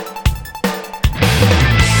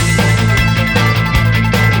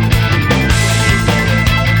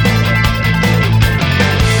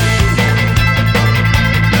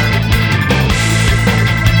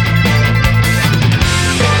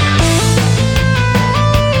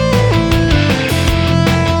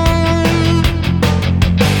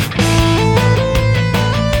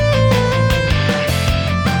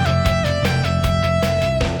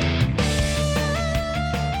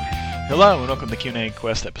Hello and welcome to Q&A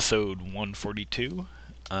Quest episode 142.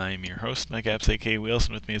 I'm your host, Mike Apps, aka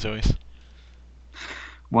Wilson. With me as always.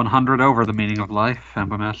 100 over the meaning of life,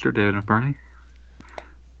 Master David McBurney.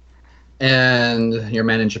 And your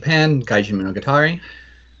man in Japan, Gaijin Monogatari.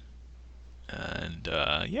 And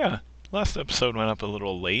last episode went up a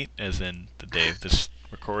little late, as in the day of this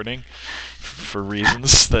recording, for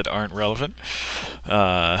reasons that aren't relevant.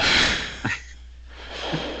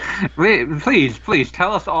 Wait, please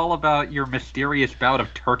tell us all about your mysterious bout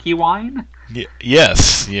of turkey wine.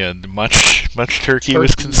 Yes, much turkey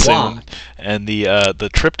was consumed, and the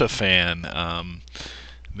tryptophan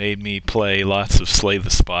made me play lots of Slay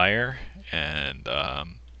the Spire, and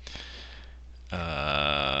I'm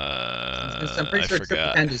pretty sure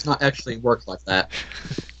tryptophan does not actually work like that.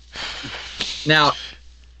 Now,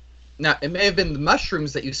 it may have been the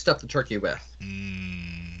mushrooms that you stuffed the turkey with.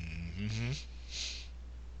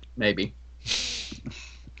 Maybe.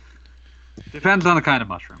 Depends on the kind of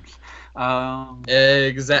mushrooms. That's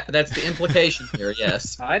the implication here,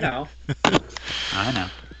 yes. I know.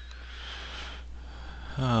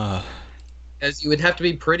 As you would have to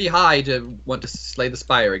be pretty high to want to slay the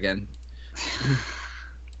spire again.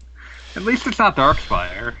 At least it's not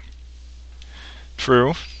Darkspire.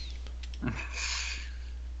 True.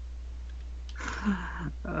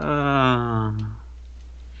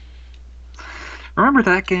 Remember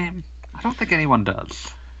that game? I don't think anyone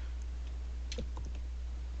does.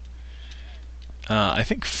 I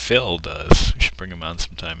think Phil does. We should bring him on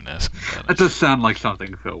sometime and ask him about it. It does sound like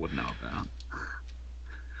something Phil would know about.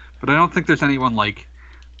 But I don't think there's anyone,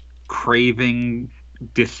 craving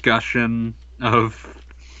discussion of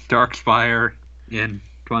Darkspire in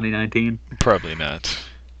 2019. Probably not.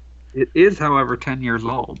 It is, however, 10 years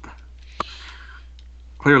old.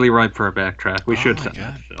 Clearly ripe for a backtrack. We should send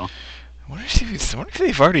that to Phil. I wonder if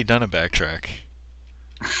they've already done a backtrack.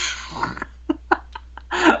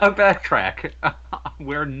 A backtrack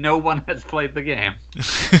where no one has played the game.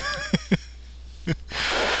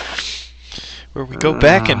 Where we go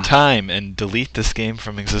back in time and delete this game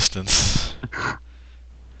from existence.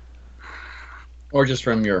 Or just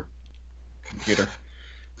from your computer.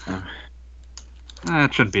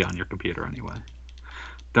 It shouldn't be on your computer anyway.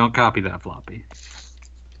 Don't copy that floppy.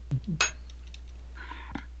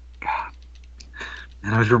 God.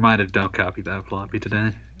 And I was reminded, don't copy that floppy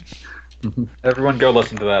today. Everyone go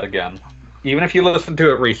listen to that again. Even if you listened to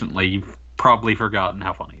it recently, you've probably forgotten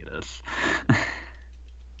how funny it is.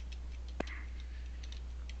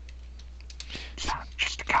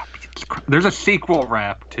 Just a copy. There's a sequel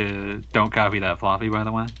rap to Don't Copy That Floppy, by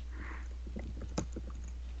the way.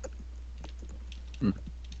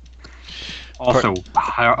 Also,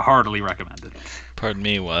 heartily recommended. Pardon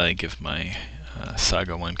me while I give my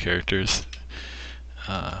Saga 1 characters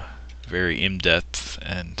very in-depth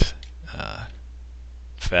and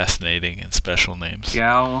fascinating and special names.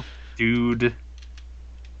 Gal, Dude.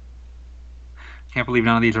 Can't believe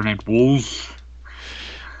none of these are named Wolves.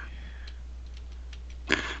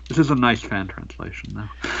 This is a nice fan translation,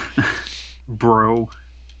 though. Bro.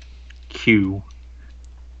 Q.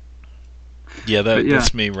 Yeah,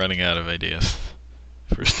 that's me running out of ideas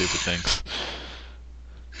for stupid things.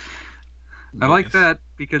 I like that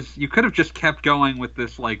because you could have just kept going with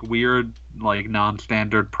this weird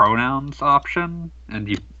non-standard pronouns option, and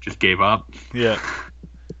you just gave up. Yeah.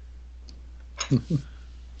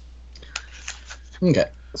 Okay.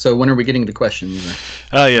 So when are we getting to questions?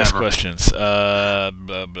 Yes, Never. Questions. Blah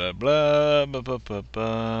blah blah blah blah blah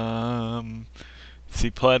blah.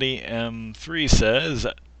 See, Pletty M3 says,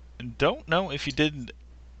 "Don't know if you did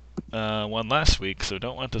one last week, so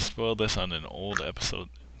don't want to spoil this on an old episode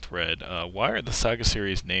thread. Why are the Saga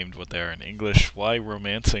series named what they are in English? Why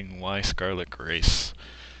Romancing? Why Scarlet Grace?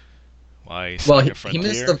 Why Saga Frontier?"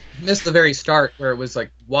 He missed the very start where it was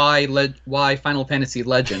why Final Fantasy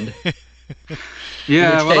Legend.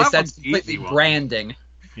 Yeah, in which case, that's completely branding.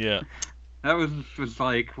 Yeah. That was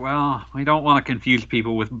we don't want to confuse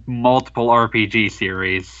people with multiple RPG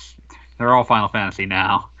series. They're all Final Fantasy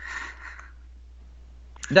now.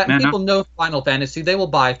 People know Final Fantasy. They will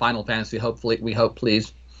buy Final Fantasy, hopefully. We hope,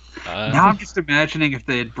 please. Now I'm just imagining if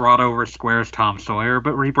they had brought over Square's Tom Sawyer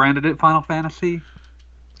but rebranded it Final Fantasy.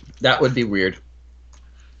 That would be weird.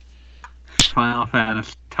 Final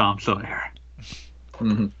Fantasy Tom Sawyer.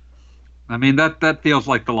 Mm-hmm. I mean, that feels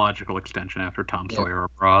like the logical extension after Tom Sawyer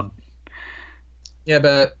Abroad. Yeah,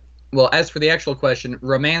 but, as for the actual question,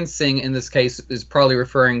 romancing in this case is probably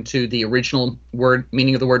referring to the original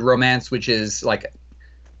meaning of the word romance, which is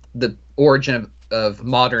the origin of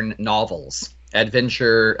modern novels,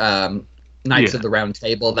 adventure, Knights of the Round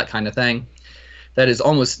Table, that kind of thing. That is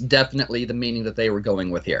almost definitely the meaning that they were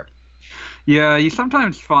going with here. Yeah, you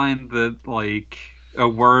sometimes find that, like, a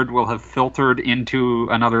word will have filtered into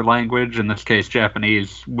another language, in this case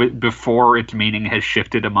Japanese, before its meaning has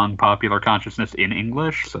shifted among popular consciousness in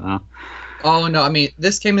English, so... Oh no, I mean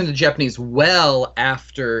this came into Japanese well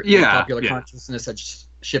after the Yeah, popular yeah. consciousness had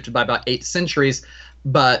shifted by about 8 centuries,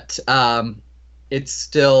 but it's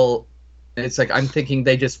still. It's like I'm thinking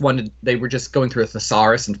they were just going through a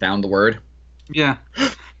thesaurus and found the word. Yeah.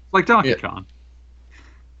 Like Donkey Yeah. Kong.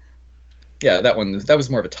 Yeah, that was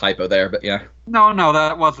more of a typo there, but yeah. No,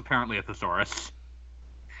 that was apparently a thesaurus.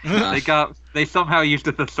 Uh, They somehow used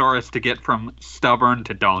a thesaurus to get from stubborn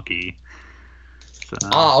to donkey. So...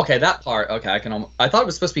 Oh, okay, that part. Okay, I thought it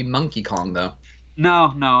was supposed to be Monkey Kong though.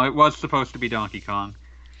 No, it was supposed to be Donkey Kong.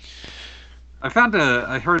 I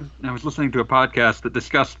was listening to a podcast that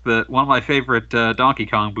discussed that one of my favorite Donkey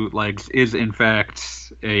Kong bootlegs is in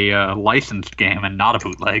fact a licensed game and not a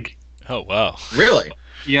bootleg. Oh, wow. Really?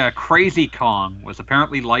 Yeah, Crazy Kong was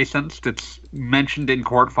apparently licensed. It's mentioned in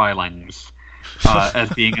court filings as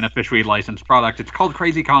being an officially licensed product. It's called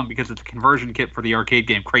Crazy Kong because it's a conversion kit for the arcade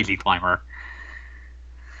game Crazy Climber.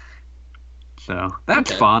 So,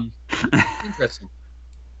 that's Okay. fun. Interesting.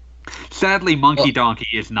 Sadly, Monkey Donkey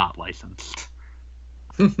is not licensed.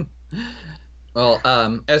 Well,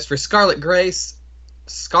 as for Scarlet Grace,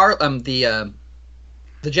 the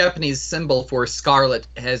Japanese symbol for scarlet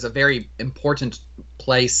has a very important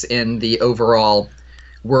place in the overall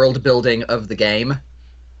world building of the game.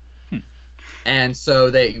 And so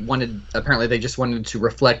apparently they just wanted to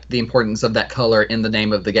reflect the importance of that color in the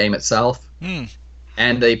name of the game itself.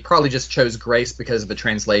 And they probably just chose Grace because of a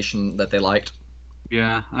translation that they liked.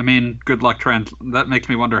 Yeah, I mean, good luck that makes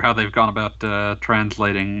me wonder how they've gone about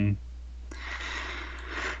translating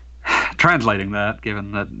that,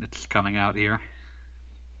 given that it's coming out here.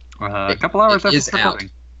 A couple hours it after is it's out. recording.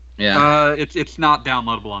 Yeah. It's not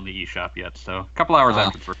downloadable on the eShop yet, so a couple hours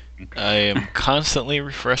after it's recording. I am constantly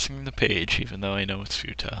refreshing the page, even though I know it's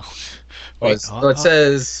futile. So it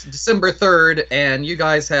says December 3rd, and you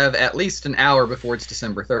guys have at least an hour before it's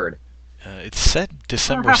December 3rd. It said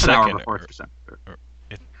December half an hour 2nd. before it's December.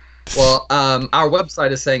 Well, our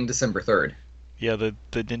website is saying December 3rd. Yeah, the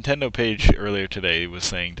Nintendo page earlier today was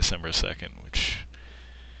saying December 2nd, which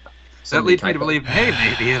That leads me to believe, hey,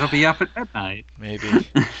 maybe it'll be up at midnight. maybe.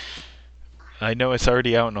 I know it's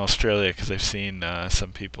already out in Australia because I've seen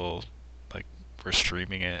some people were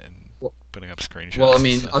streaming it and putting up screenshots. Well, I and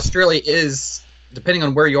mean, stuff. Australia is, depending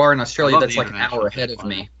on where you are in Australia, I love that's the like an international hour ahead of football.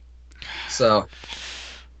 me. So,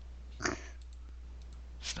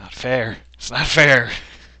 It's not fair. It's not fair.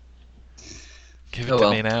 Give it Oh, to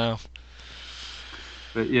well. me now.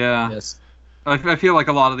 But yeah, yes. I feel like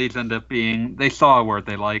a lot of these end up being, they saw a word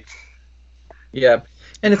they liked. Yeah.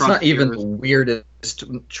 And it's not even Frontiers. the weirdest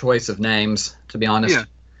choice of names, to be honest. Yeah.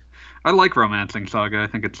 I like Romancing Saga. I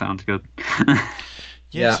think it sounds good. Yeah.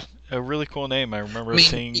 Yes, a really cool name. I remember I mean,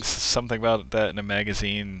 seeing something about that in a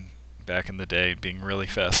magazine back in the day, being really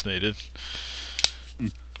fascinated.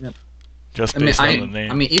 Yep. Just I mean, based on the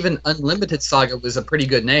name. I mean, even Unlimited Saga was a pretty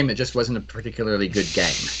good name. It just wasn't a particularly good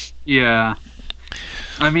game. Yeah.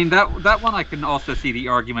 I mean, that one I can also see the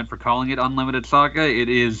argument for calling it Unlimited Saga. It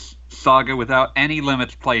is Saga without any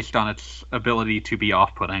limits placed on its ability to be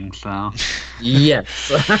off-putting, so...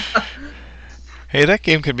 Yes. Hey, that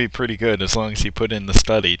game can be pretty good as long as you put in the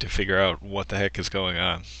study to figure out what the heck is going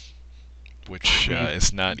on, which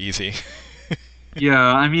is not easy.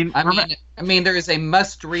 Yeah, I mean... I mean, there is a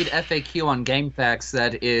must-read FAQ on GameFAQs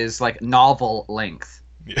that is like novel length.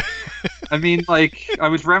 Yeah. I mean, like, I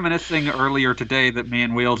was reminiscing earlier today that me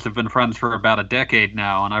and Wheels have been friends for about a decade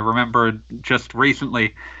now, and I remember just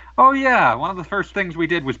recently, oh yeah, one of the first things we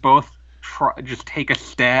did was both just take a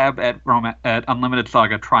stab at Unlimited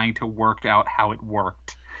Saga trying to work out how it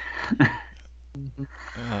worked.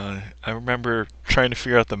 I remember trying to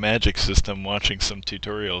figure out the magic system, watching some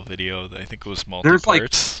tutorial video. I think it was There's, like-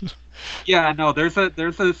 multi-parts. Yeah, no, there's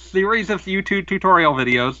a series of YouTube tutorial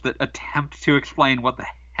videos that attempt to explain what the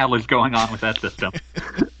hell is going on with that system.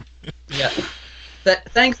 Yeah.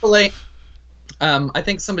 Thankfully, I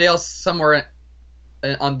think somebody else somewhere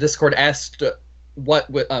on Discord asked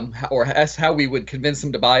asked how we would convince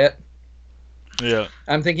them to buy it. Yeah.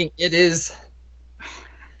 I'm thinking it's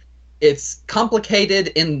complicated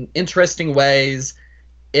in interesting ways.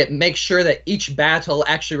 It makes sure that each battle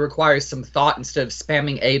actually requires some thought instead of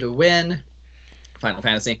spamming A to win. Final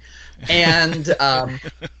Fantasy. And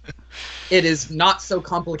it is not so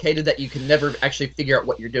complicated that you can never actually figure out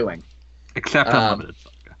what you're doing. Except Unlimited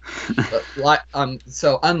Saga.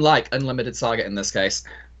 So unlike Unlimited Saga in this case.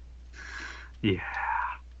 Yeah.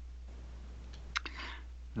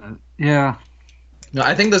 Yeah. No,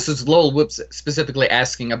 I think this is Lowell Whoops specifically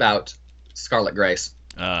asking about Scarlet Grace.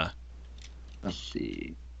 Uh, Let's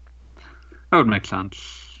see. That would make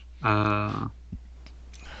sense. Yeah.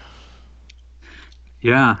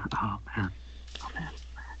 Oh man.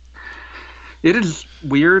 It is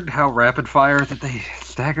weird how rapid fire that they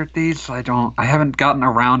staggered these. I haven't gotten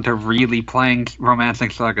around to really playing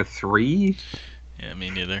Romancing Saga 3. yeah,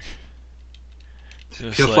 me neither.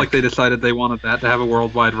 Just Feels like they decided they wanted that to have a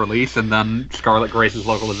worldwide release, and then Scarlet Grace's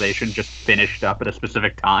localization just finished up at a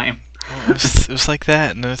specific time. well, it was like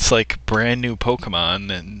that, and then it's like brand new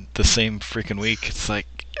Pokemon, and the same freaking week. It's like,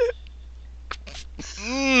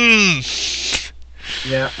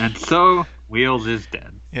 Yeah. And so, Wheels is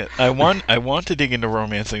dead. yeah. I want to dig into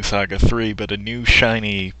Romancing Saga 3, but a new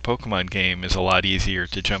shiny Pokemon game is a lot easier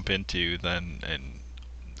to jump into than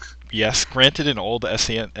yes, granted, an old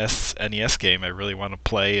SNES game I really want to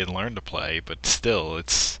play and learn to play, but still,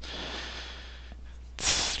 it's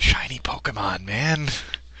shiny Pokemon, man.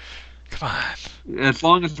 Come on. As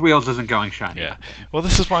long as Wheels isn't going shiny. Yeah. Well,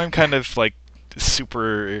 this is why I'm kind of like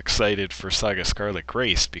super excited for Saga Scarlet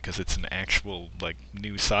Grace, because it's an actual like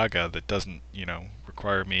new saga that doesn't,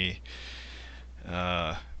 require me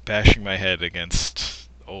bashing my head against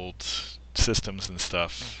old systems and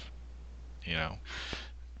stuff. To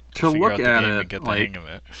figure look out the at game it, and get the like, hang of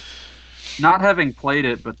it. not having played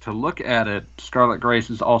it, but to look at it, Scarlet Grace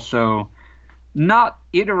is also not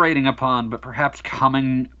iterating upon, but perhaps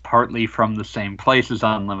coming partly from the same place as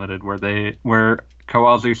Unlimited, where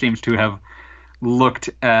Kawazu seems to have looked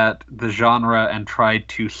at the genre and tried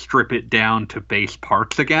to strip it down to base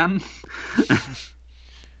parts again.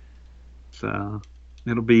 So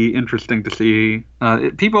it'll be interesting to see.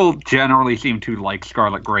 People generally seem to like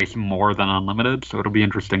Scarlet Grace more than Unlimited, so it'll be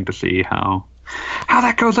interesting to see how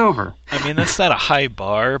that goes over. I mean, that's not a high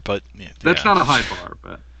bar, but That's not a high bar,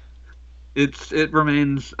 but it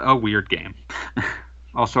remains a weird game.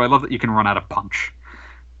 Also, I love that you can run out of punch.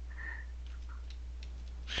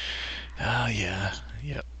 Oh yeah,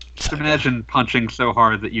 yep. Just imagine punching so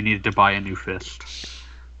hard that you needed to buy a new fist.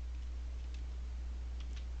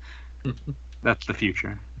 That's the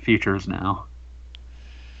future. The future is now.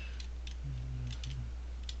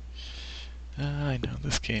 I know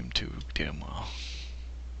this game too damn well.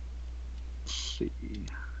 Let's see.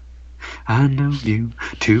 I know you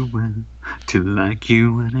too well to like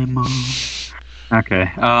you anymore.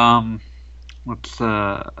 Okay. Let's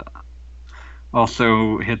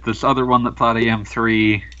also hit this other one that Plata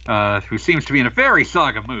M3, who seems to be in a very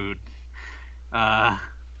saga mood, brought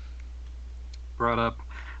up.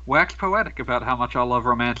 Wax poetic about how much I love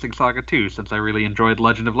Romancing Saga 2, since I really enjoyed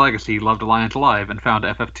Legend of Legacy, loved Alliance Alive, and found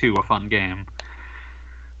FF2 a fun game.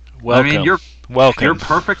 Welcome. I mean, Welcome. you're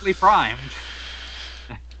perfectly primed.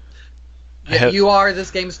 You are this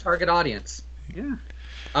game's target audience. Yeah.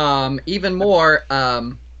 Even more,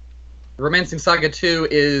 Romancing Saga 2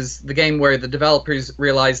 is the game where the developers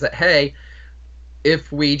realize that, hey,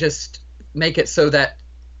 if we just make it so that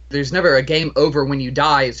there's never a game over when you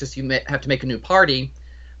die, it's just you have to make a new party,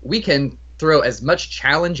 we can throw as much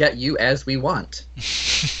challenge at you as we want.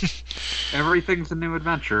 Everything's a new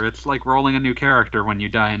adventure. It's like rolling a new character when you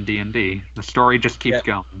die in D&D. The story just keeps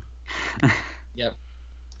going. Yep.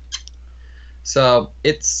 So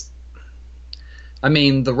the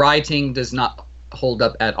writing does not hold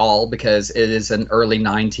up at all because it is an early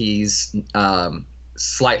 90s,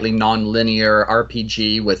 slightly non-linear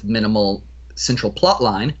RPG with minimal central plot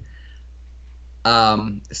line.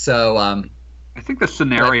 I think the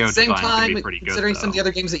scenario at the same design time, can be pretty good, considering some of the though.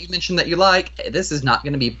 other games that you mentioned that you like, this is not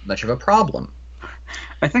going to be much of a problem.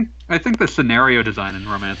 I think the scenario design in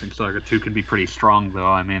Romancing Saga 2 can be pretty strong, though.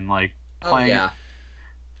 I mean, like,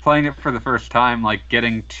 playing it for the first time, like,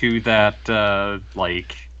 getting to that,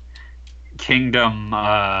 kingdom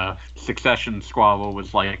succession squabble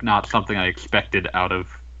was, like, not something I expected out of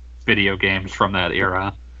video games from that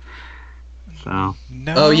era. So.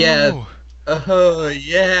 No. Oh, yeah. Oh,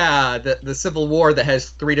 yeah. The Civil War that has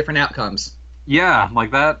 3 different outcomes. Yeah,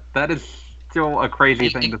 like, that is still a crazy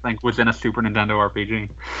thing to think was in a Super Nintendo RPG.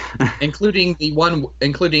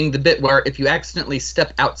 including the bit where if you accidentally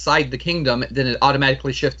step outside the kingdom, then it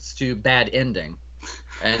automatically shifts to bad ending.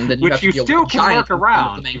 And then Which have to you deal still with the can giant work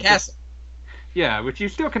around. the main castle. Yeah, which you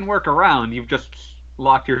still can work around. You've just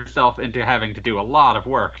locked yourself into having to do a lot of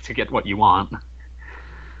work to get what you want.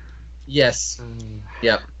 Yes.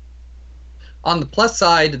 Yep. On the plus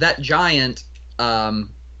side, that giant,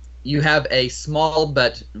 you have a small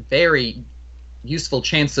but very useful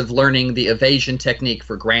chance of learning the evasion technique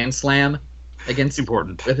for Grand Slam against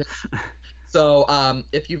Important. with it. So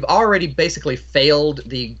if you've already basically failed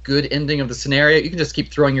the good ending of the scenario, you can just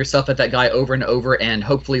keep throwing yourself at that guy over and over and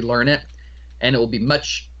hopefully learn it, and it will be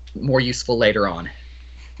much more useful later on.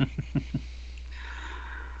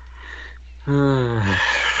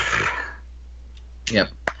 Yep.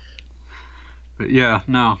 But yeah,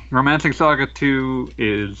 no. Romancing Saga 2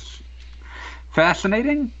 is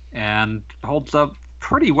fascinating and holds up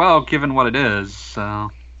pretty well given what it is.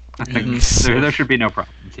 So I think there should be no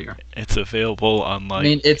problems here. It's available on like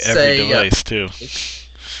it's every device too.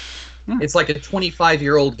 It's like a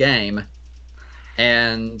 25-year-old game,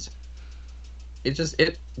 and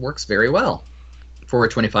it works very well for a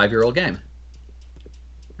 25-year-old game.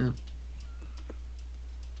 Yeah.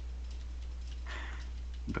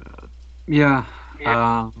 But, yeah.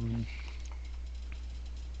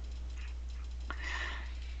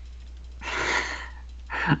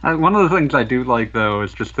 One of the things I do like, though,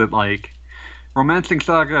 is just that, like, Romancing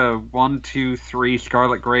Saga 1, 2, 3,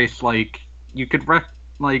 Scarlet Grace, like, you could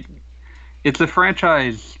it's a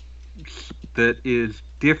franchise that is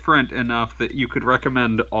different enough that you could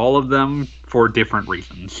recommend all of them for different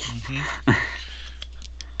reasons. Mm-hmm.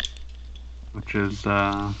 Which is,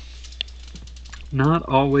 not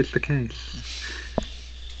always the case.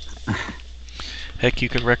 Heck, you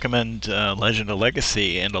could recommend Legend of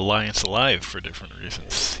Legacy and Alliance Alive for different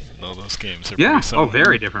reasons, even though those games are pretty similar.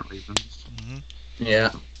 Very different reasons. Mm-hmm.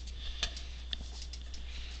 Yeah.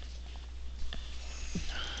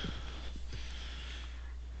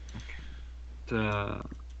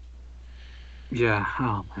 Yeah,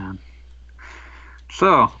 oh man.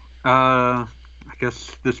 So, I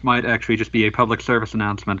guess this might actually just be a public service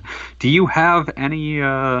announcement. Do you have any,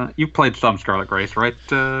 you've played some Scarlet Grace, right,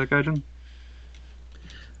 Gaijin?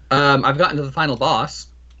 I've gotten to the final boss.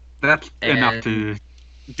 That's enough to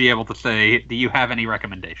be able to say, do you have any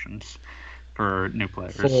recommendations for new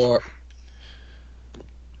players?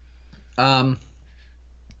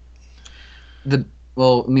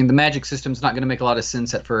 The magic system's not going to make a lot of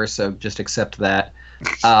sense at first, so just accept that.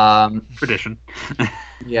 Tradition.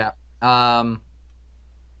 Yeah.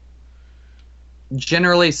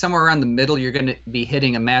 Generally, somewhere around the middle, you're going to be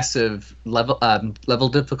hitting a massive level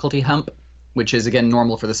difficulty hump, which is again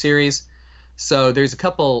normal for the series. So there's a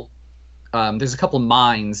couple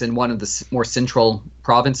mines in one of the more central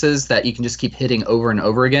provinces that you can just keep hitting over and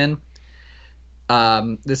over again.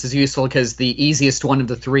 This is useful because the easiest one of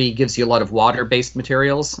the three gives you a lot of water-based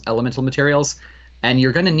materials, elemental materials, and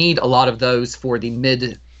you're going to need a lot of those for the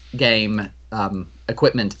mid-game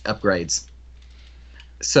equipment upgrades.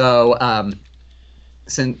 So,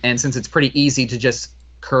 since it's pretty easy to just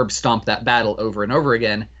curb stomp that battle over and over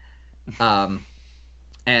again,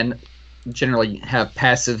 and generally have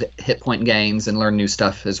passive hit point gains and learn new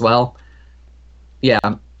stuff as well, yeah.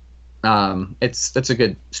 That's a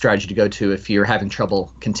good strategy to go to if you're having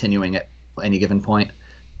trouble continuing at any given point.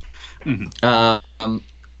 Mm-hmm.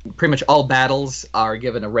 Pretty much all battles are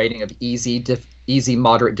given a rating of easy,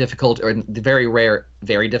 moderate, difficult, or the very rare,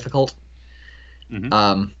 very difficult.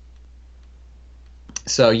 Mm-hmm.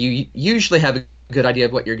 So you usually have a good idea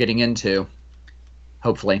of what you're getting into,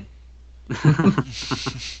 hopefully.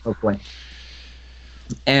 Hopefully.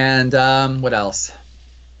 And what else?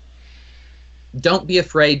 Don't be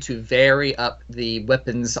afraid to vary up the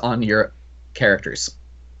weapons on your characters,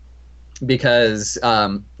 because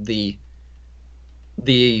the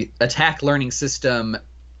attack learning system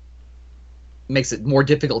makes it more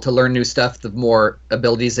difficult to learn new stuff the more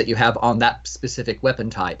abilities that you have on that specific weapon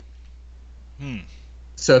type.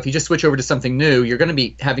 So if you just switch over to something new, you're going to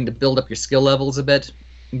be having to build up your skill levels a bit,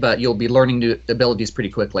 but you'll be learning new abilities pretty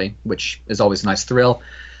quickly, which is always a nice thrill.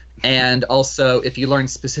 And also, if you learn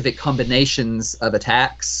specific combinations of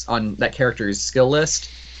attacks on that character's skill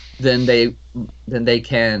list, then they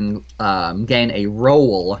can gain a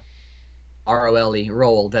role, R-O-L-E,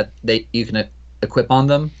 role that you can equip on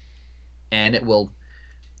them, and it will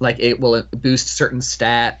boost certain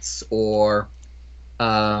stats. Or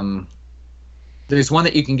there's one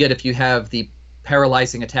that you can get if you have the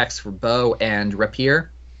paralyzing attacks for bow and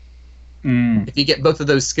rapier. If you get both of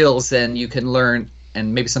those skills, then you can learn.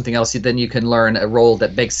 And maybe something else, then you can learn a role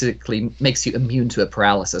that basically makes you immune to a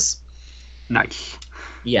paralysis. Nice.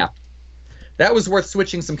 Yeah. That was worth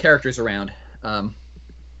switching some characters around.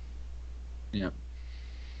 Yeah.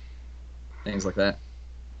 Things like that.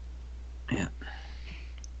 Yeah.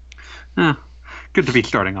 Good to be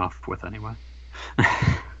starting off with, anyway.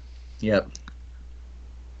 Yep.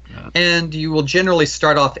 And you will generally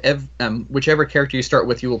start off, whichever character you start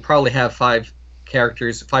with, you will probably have 5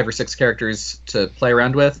 or 6 characters to play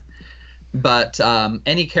around with. But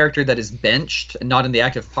any character that is benched, not in the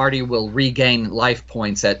active party, will regain life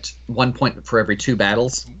points at 1 point for every 2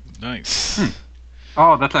 battles. Nice.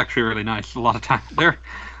 Oh, that's actually really nice. A lot of time.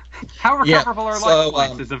 How recoverable are life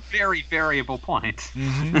points is a very variable point.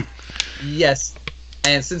 Mm-hmm. Yes,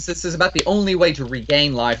 and since this is about the only way to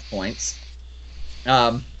regain life points,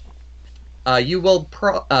 you will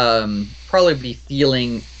probably be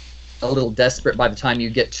feeling a little desperate by the time you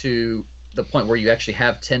get to the point where you actually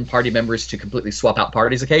have 10 party members to completely swap out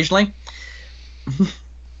parties occasionally.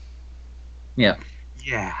 Yeah.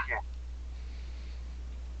 Yeah.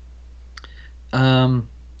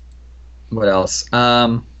 What else?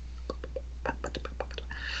 Oh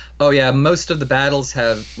yeah, most of the battles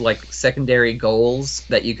have like secondary goals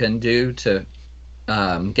that you can do to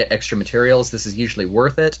get extra materials. This is usually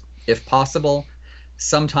worth it if possible.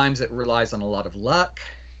 Sometimes it relies on a lot of luck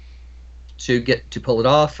to pull it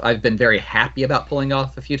off. I've been very happy about pulling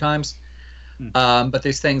off a few times. But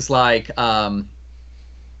there's things like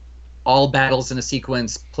all battles in a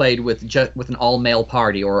sequence played with an all-male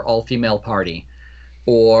party or all-female party,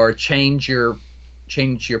 or change your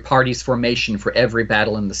party's formation for every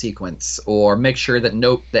battle in the sequence, or make sure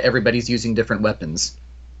that everybody's using different weapons.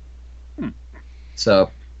 So,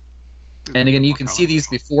 and again, you can see these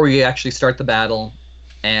before you actually start the battle,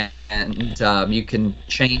 and you can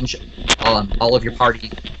change all of your party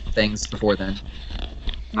things before then.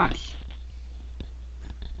 Nice.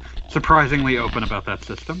 Surprisingly open about that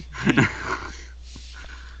system.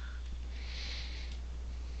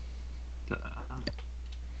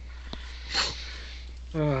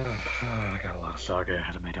 I got a lot of Saga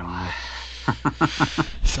ahead of me, don't I?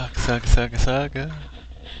 Saga.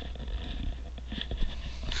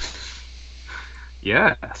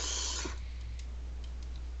 Yes.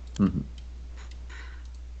 Mhm.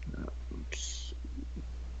 Oops.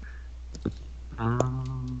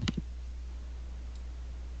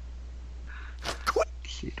 Let's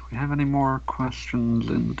see, do we have any more questions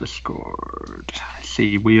in Discord? I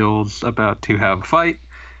see Wheels about to have a fight.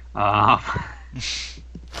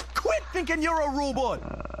 Quit thinking you're a robot!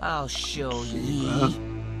 I'll show you.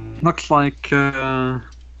 Looks like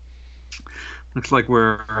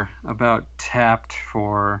we're about tapped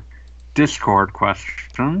for Discord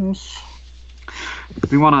questions. Do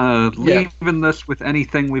we want to leave in this with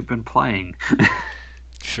anything we've been playing?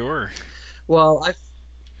 Sure. Well,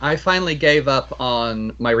 I finally gave up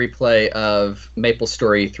on my replay of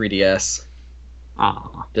MapleStory 3DS.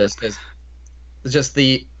 Just because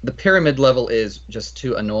the pyramid level is just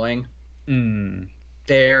too annoying.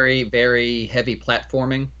 Very, very heavy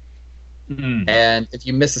platforming. And if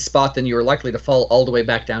you miss a spot, then you are likely to fall all the way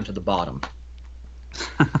back down to the bottom.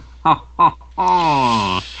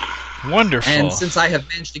 Wonderful. And since I have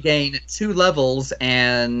managed to gain 2 levels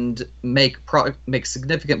and make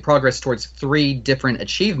significant progress towards 3 different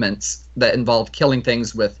achievements that involve killing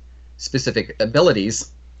things with specific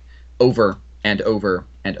abilities over and over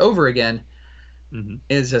and over again,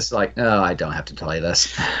 it's just like, oh, I don't have to tell you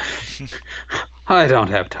this. I don't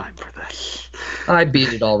have time for this. I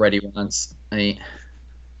beat it already once.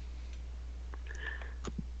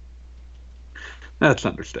 That's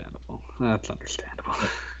understandable.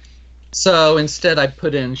 So instead, I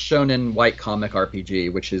put in Shonen White Comic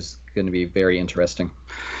RPG, which is going to be very interesting.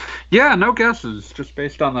 Yeah, no guesses, just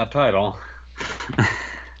based on that title.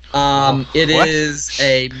 It is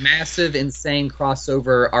a massive, insane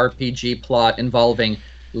crossover RPG plot involving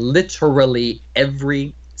literally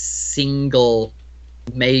every single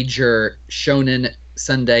major Shonen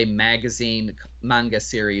Sunday magazine manga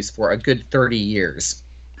series for a good 30 years.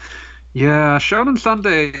 Yeah, Shonen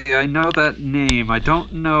Sunday, I know that name. I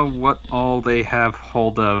don't know what all they have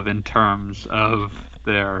hold of in terms of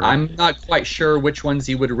their... I'm not quite sure which ones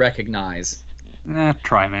you would recognize.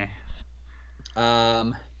 Try me.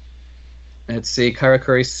 Let's see,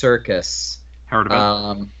 Karakuri Circus. Heard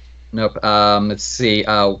of it? Nope. Let's see.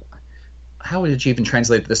 How did you even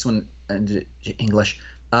translate this one into English?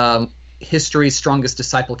 History's Strongest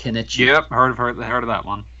Disciple, Kenichi. Yep, heard of that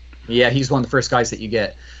one. Yeah, he's one of the first guys that you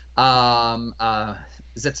get. Zetsubo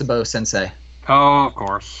Sensei. Oh, of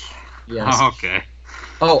course. Yes. Okay.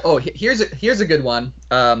 Here's a good one.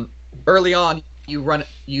 Early on,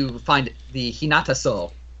 you find the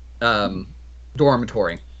Hinata-so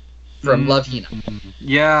dormitory from Love Hina.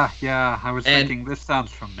 Yeah. I was thinking this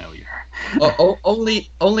sounds familiar. Only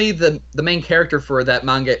the main character for that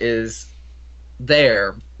manga is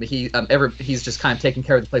there. He's just kind of taking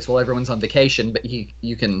care of the place while everyone's on vacation, but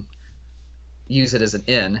you can use it as an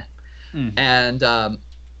inn. And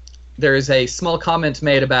there is a small comment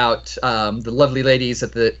made about the lovely ladies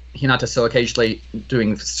at the Hinata-so occasionally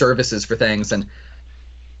doing services for things, and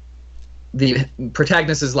the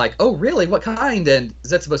protagonist is like, "Oh, really? What kind?" And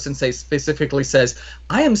Zetsubo Sensei specifically says,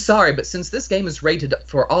 "I am sorry, but since this game is rated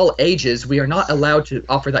for all ages, we are not allowed to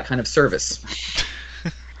offer that kind of service."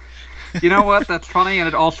 You know what? That's funny, and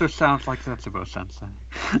it also sounds like Zetsubo Sensei.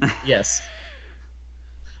 Yes.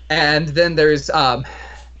 And then there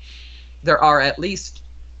are at least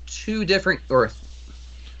three different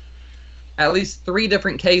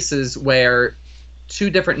cases where two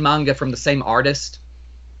different manga from the same artist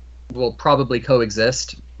will probably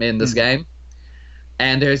coexist in this game.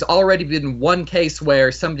 And there's already been one case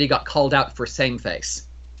where somebody got called out for same face.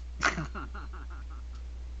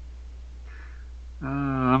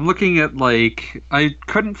 I'm looking at, I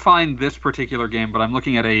couldn't find this particular game, but I'm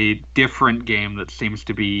looking at a different game that seems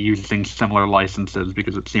to be using similar licenses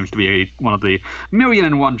because it seems to be one of the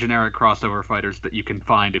 1,000,001 generic crossover fighters that you can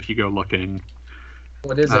find if you go looking.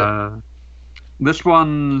 What is it? This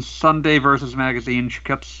one's Sunday vs. Magazine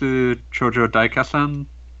Shiketsu Chojo Daikasen,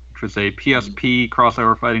 which was a PSP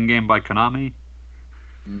crossover fighting game by Konami.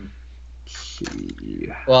 Let's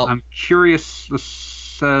see. Well, I'm curious. This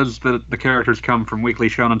says that the characters come from Weekly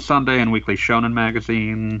Shonen Sunday and Weekly Shonen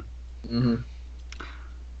Magazine. Mm-hmm.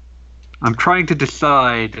 I'm trying to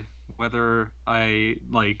decide whether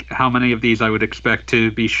how many of these I would expect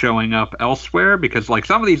to be showing up elsewhere, because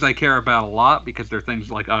some of these I care about a lot because they're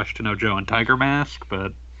things like Ashita no Joe and Tiger Mask,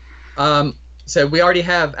 but so we already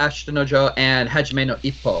have Ashita no Joe and Hajime no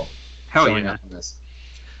Ippo showing up in this.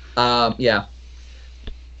 Yeah.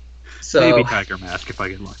 So maybe Tiger Mask if I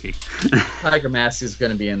get lucky. Tiger Mask is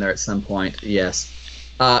going to be in there at some point, yes.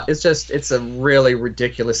 It's a really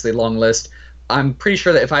ridiculously long list. I'm pretty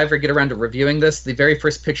sure that if I ever get around to reviewing this, the very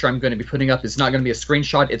first picture I'm going to be putting up is not going to be a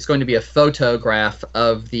screenshot. It's going to be a photograph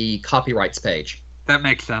of the copyrights page. That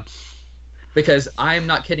makes sense. Because I am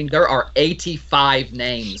not kidding. There are 85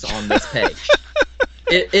 names on this page.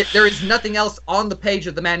 There is nothing else on the page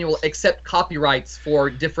of the manual except copyrights for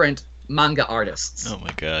different manga artists. Oh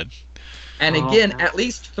my god. And again, at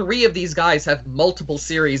least 3 of these guys have multiple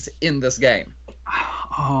series in this game.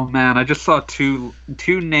 Oh man, I just saw two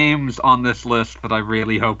names on this list that I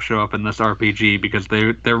really hope show up in this RPG because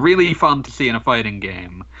they're really fun to see in a fighting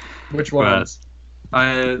game. Which ones?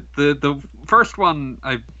 The first one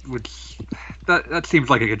that seems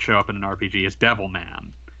like it could show up in an RPG is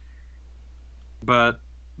Devilman. But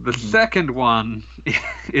the second one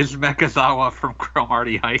is Mekazawa from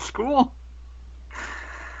Cromartie High School.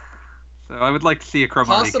 So I would like to see a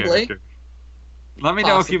Cromartie character. Let me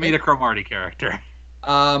know if you meet a Cromartie character.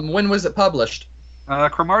 When was it published?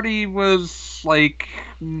 Cromartie was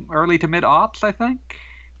early to mid-aughts, I think.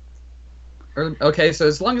 Okay, so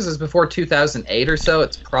as long as it's before 2008 or so,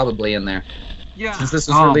 it's probably in there. Yeah. Since this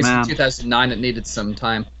was released in 2009, it needed some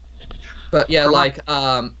time. But yeah,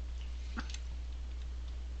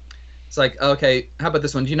 it's okay, how about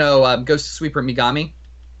this one? Do you know Ghost Sweeper Megami?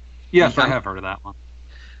 Yes, I have heard of that one.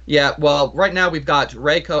 Yeah, well, right now we've got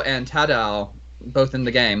Reiko and Tadao both in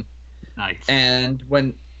the game. Nice. And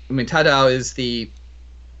Tadao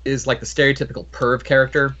is like the stereotypical perv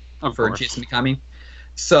character for Jason Mikami.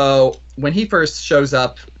 So when he first shows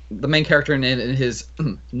up, the main character and his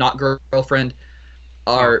not girlfriend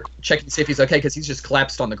are checking to see if he's okay because he's just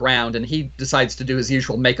collapsed on the ground, and he decides to do his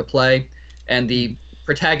usual make a play, and the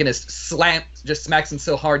protagonist just smacks him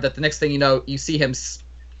so hard that the next thing you know, you see him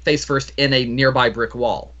face first in a nearby brick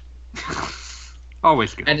wall.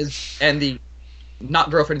 Always good. And the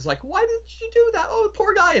not girlfriend is like, "Why did you do that? Oh,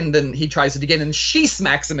 poor guy!" And then he tries it again, and she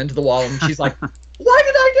smacks him into the wall, and she's like, "Why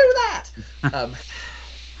did I do that?"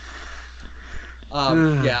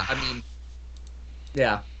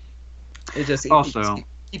 Yeah. It just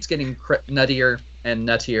keeps getting nuttier and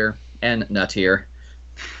nuttier and nuttier.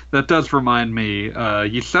 That does remind me.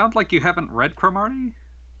 You sound like you haven't read Cromartie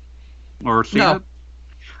or seen it.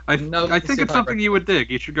 I think it's something you would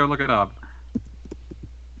dig. You should go look it up.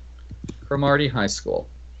 Cromartie High School.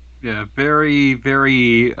 Yeah, very,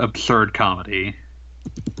 very absurd comedy.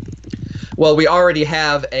 Well, we already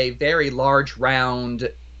have a very large, round,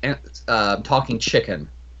 talking chicken.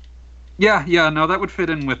 Yeah, no, that would fit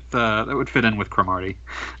in with Cromartie.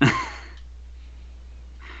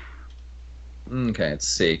 Okay, let's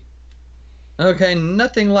see. Okay,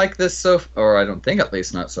 nothing like this or I don't think, at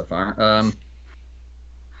least not so far.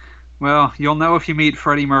 Well, you'll know if you meet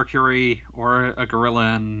Freddie Mercury or a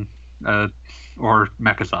gorilla in, or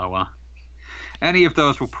Mekazawa. Any of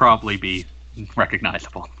those will probably be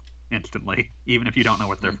recognizable instantly, even if you don't know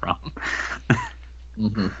what they're from.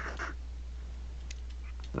 Mm-hmm.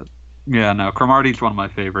 Yeah, no, Cromartie's one of my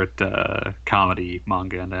favorite comedy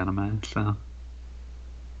manga and anime, so...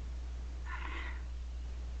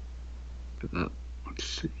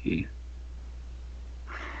 Let's see.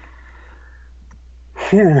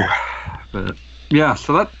 But yeah,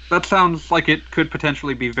 so that sounds like it could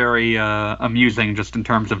potentially be very amusing just in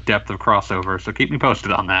terms of depth of crossover. So keep me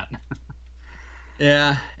posted on that.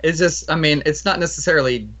 Yeah, it's just, I mean, it's not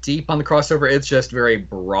necessarily deep on the crossover, it's just very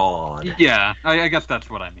broad. Yeah, I guess that's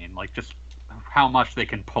what I mean. Like, just how much they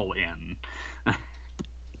can pull in.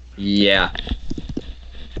 Yeah.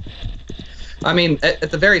 I mean,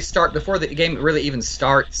 at the very start, before the game really even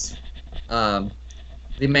starts, the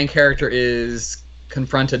main character is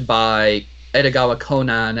confronted by Edogawa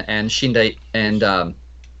Conan and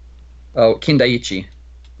Kindaichi,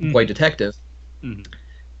 boy detective. Mm-hmm.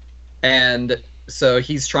 And so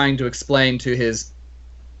he's trying to explain to his,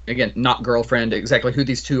 again, not girlfriend, exactly who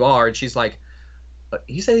these two are. And she's like,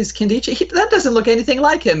 you say he's Kindaichi? That doesn't look anything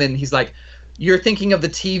like him. And he's like, you're thinking of the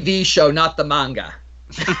TV show, not the manga.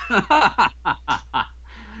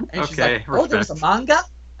 And she's Okay, like, oh, there was a manga?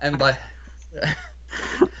 And like, yeah.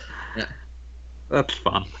 That's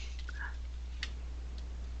fun.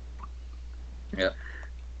 Yeah.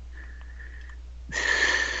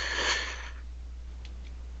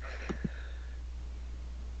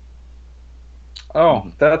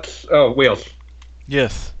 Oh, that's Wheels.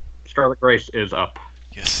 Yes. Scarlet Grace is up,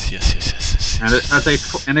 Yes. and it's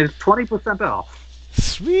 20% off.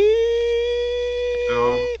 Sweet.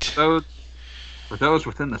 So for those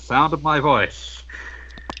within the sound of my voice,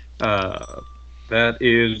 that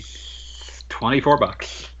is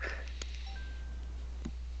 $24.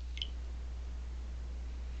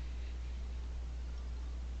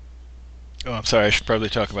 Oh, I'm sorry. I should probably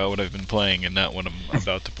talk about what I've been playing and not what I'm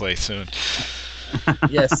about to play soon.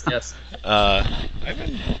 Yes.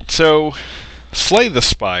 So, Slay the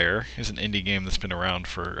Spire is an indie game that's been around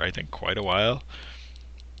for, I think, quite a while.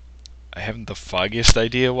 I haven't the foggiest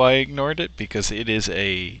idea why I ignored it, because it is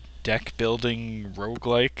a deck-building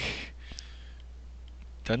roguelike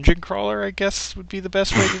dungeon crawler, I guess would be the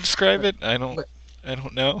best way to describe it. I don't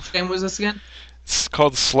know. What game was this again? It's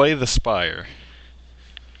called Slay the Spire.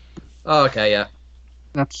 Oh, okay, yeah.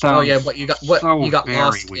 That sounds. Oh, yeah. What you got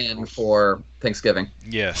lost in for Thanksgiving?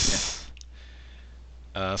 Yes.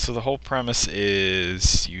 So the whole premise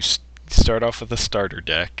is you start off with a starter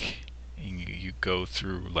deck. And you go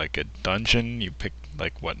through like a dungeon. You pick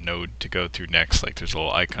like what node to go through next. Like there's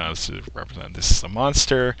little icons to represent this is a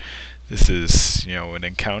monster. This is an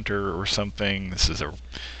encounter or something. This is a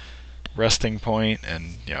resting point.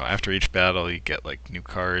 And after each battle you get like new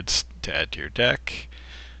cards to add to your deck.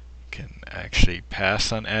 Can actually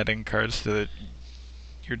pass on adding cards to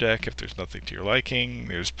your deck if there's nothing to your liking.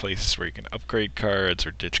 There's places where you can upgrade cards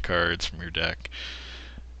or ditch cards from your deck.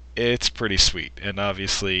 It's pretty sweet, and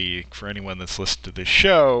obviously for anyone that's listened to this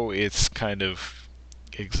show, it's kind of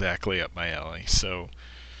exactly up my alley. So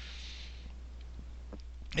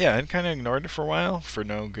yeah, I'd kind of ignored it for a while for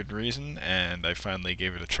no good reason, and I finally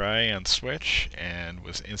gave it a try on Switch and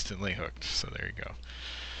was instantly hooked. So there you go.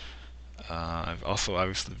 I've also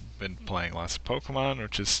obviously been playing lots of Pokemon,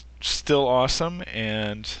 which is still awesome,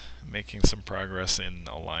 and making some progress in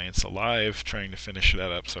Alliance Alive, trying to finish that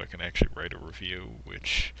up so I can actually write a review,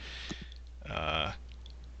 which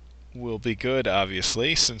will be good,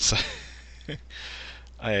 obviously, since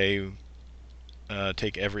I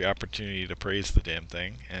take every opportunity to praise the damn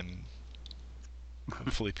thing, and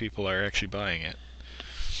hopefully people are actually buying it.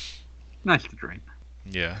 Nice to dream.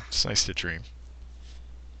 Yeah, it's nice to dream.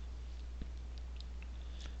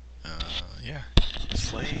 Yeah.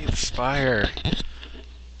 Slay the Spire.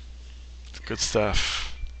 It's good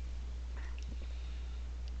stuff.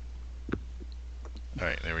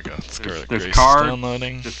 Alright, there we go. Scarlet There's Grace cards, is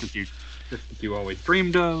downloading. just as you always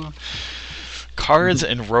dreamed of. Cards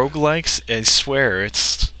and roguelikes, I swear,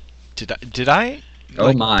 it's... Did I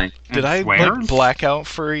Oh my. Did I swears? black out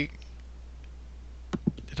for... Did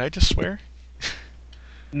I just swear?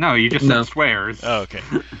 No, you just No. said swears. Oh, okay.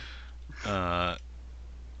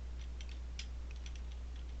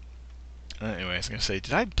 Anyway, I was gonna say,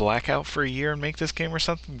 did I black out for a year and make this game or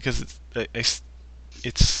something? Because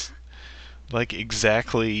it's like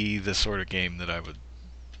exactly the sort of game that I would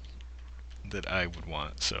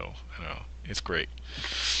want. So I don't know, it's great.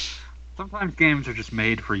 Sometimes games are just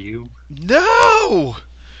made for you. No.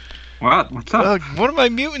 What? What's up? One of my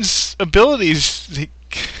mutant's abilities,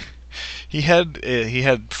 he had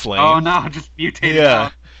flame. Oh no, just mutated. Yeah,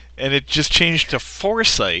 out. and it just changed to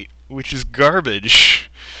foresight, which is garbage.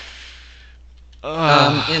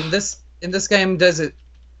 In this game,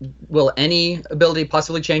 will any ability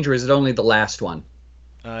possibly change, or is it only the last one?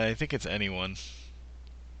 I think it's anyone.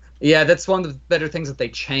 Yeah, that's one of the better things that they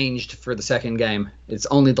changed for the second game. It's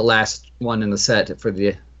only the last one in the set for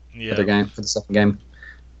the other game, for the second game.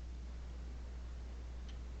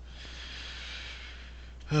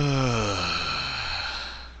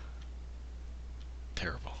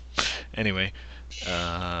 Terrible. Anyway,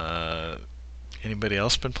 anybody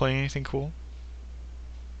else been playing anything cool?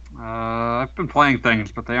 I've been playing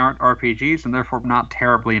things, but they aren't RPGs, and therefore not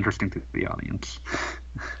terribly interesting to the audience.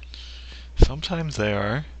 Sometimes they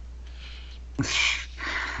are.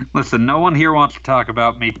 Listen, no one here wants to talk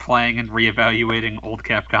about me playing and reevaluating old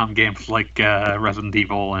Capcom games like Resident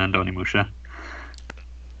Evil and Onimusha.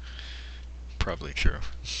 Probably true.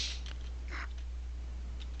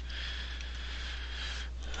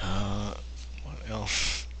 What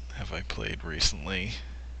else have I played recently?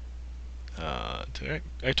 I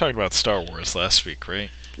talked about Star Wars last week, right?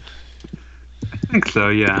 I think so,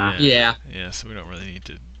 yeah. Yeah. Yeah, so we don't really need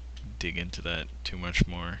to dig into that too much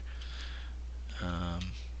more.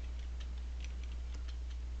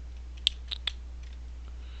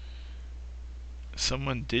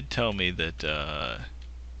 Someone did tell me that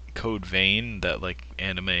Code Vein, that like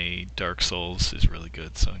anime Dark Souls, is really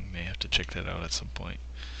good, so I may have to check that out at some point.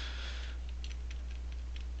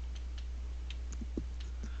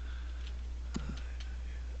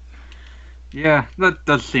 Yeah, that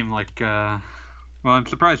does seem like, well, I'm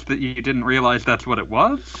surprised that you didn't realize that's what it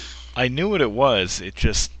was. I knew what it was,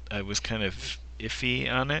 I was kind of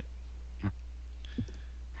iffy on it.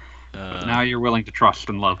 But now you're willing to trust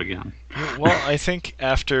and love again. Well, I think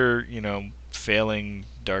after, failing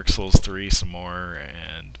Dark Souls 3 some more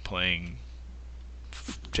and playing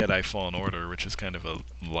Jedi Fallen Order, which is kind of a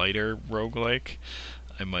lighter roguelike,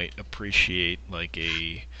 I might appreciate like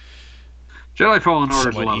a Jedi Fallen Order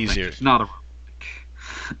is a somewhat lot easier. It's not a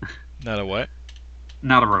Not a what?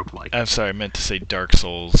 not a roguelike. I'm sorry, I meant to say Dark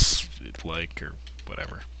Souls like or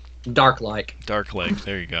whatever. Dark-like. Dark-like,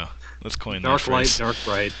 there you go. Let's coin that Dark light, phrase. dark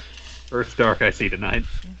bright. First dark I see tonight.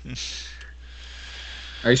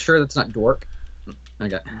 Are you sure that's not dork?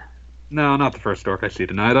 Okay. No, not the first dork I see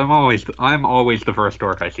tonight. I'm always the first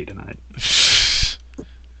dork I see tonight.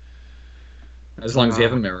 As long as you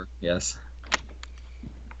have a mirror, yes.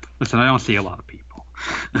 Listen, I don't see a lot of people.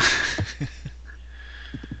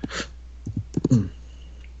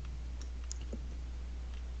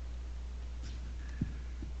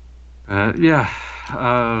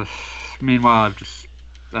 Yeah. Meanwhile,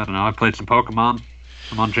 I don't know, I played some Pokemon.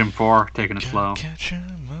 I'm on Gym 4, taking it slow. Catch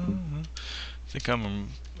 'em all. I think I'm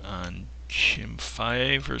on Gym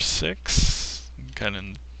 5 or 6. Kind of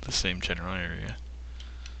in the same general area.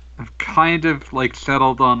 I've kind of like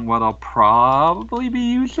settled on what I'll probably be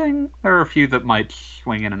using. There are a few that might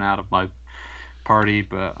swing in and out of my party,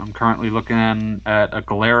 but I'm currently looking at a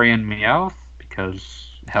Galarian Meowth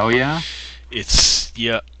because hell yeah. It's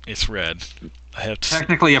red. I have to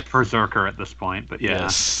Technically a Berserker at this point, but yeah.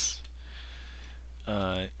 Yes.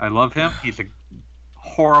 I love him. He's a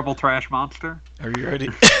horrible trash monster. Are you already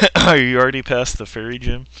Are you already past the fairy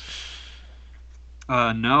gym?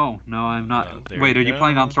 No, I'm not. There Wait, you are you go.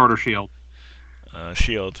 playing on Sword or Shield?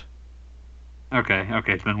 Shield.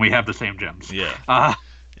 Okay, then we have the same gyms. Yeah.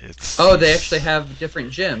 It's Oh, they actually have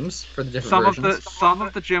different gyms for the different versions. Some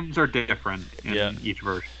of the gyms are different in Yeah. each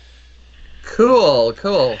version. Cool.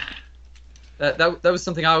 That was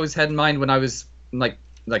something I always had in mind when I was like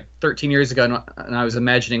 13 years ago, and I was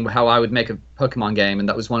imagining how I would make a Pokemon game, and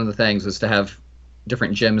that was one of the things, was to have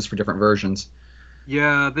different gyms for different versions.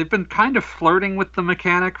 Yeah, they've been kind of flirting with the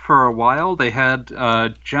mechanic for a while. They had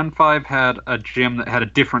Gen 5 had a gym that had a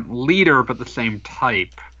different leader but the same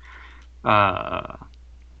type. But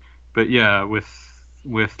yeah, with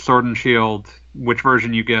Sword and Shield, which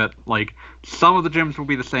version you get, like some of the gyms will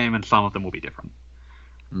be the same and some of them will be different.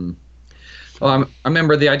 Well, I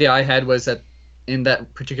remember the idea I had was that in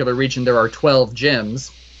that particular region there are 12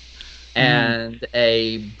 gyms, and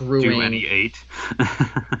a brewing. Do any 8?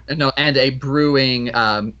 No, and a brewing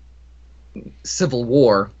civil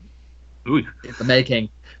war Ooh. in the making,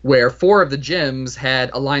 where 4 of the gyms had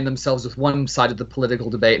aligned themselves with one side of the political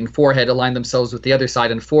debate, and 4 had aligned themselves with the other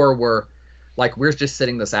side, and 4 were like, we're just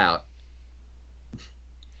sitting this out.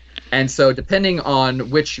 And so, depending on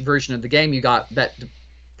which version of the game you got, that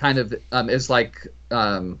kind of is like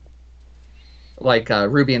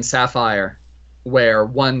Ruby and Sapphire, where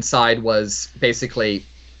one side was basically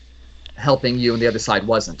helping you and the other side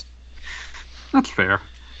wasn't. That's fair.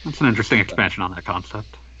 That's an interesting expansion on that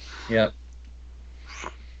concept. Yep.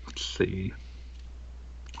 Let's see.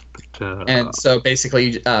 But, And so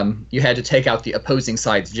basically, you had to take out the opposing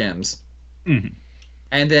side's gyms, mhm.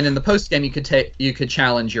 and then in the post game you could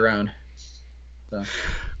challenge your own. So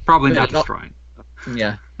Probably But not it al- destroying.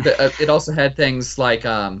 yeah, it also had things like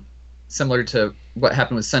similar to what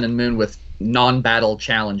happened with Sun and Moon with non-battle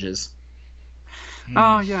challenges.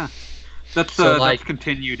 Oh yeah. That's So, like- that's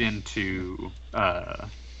continued into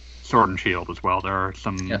Sword and Shield as well. There are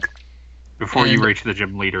some. Yeah. Before you And- reach the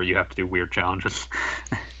gym leader, you have to do weird challenges.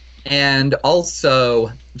 And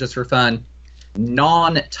also, just for fun,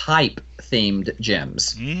 non-type themed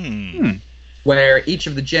gyms, where each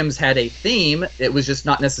of the gyms had a theme. It was just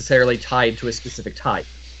not necessarily tied to a specific type.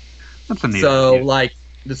 That's a neat. So, idea. like,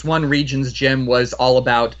 this one region's gym was all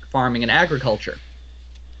about farming and agriculture.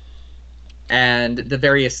 And the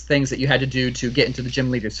various things that you had to do to get into the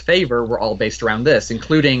gym leader's favor were all based around this,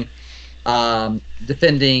 including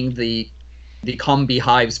defending the comb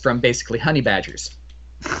beehives from basically honey badgers.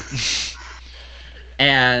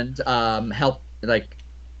 And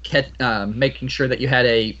making sure that you had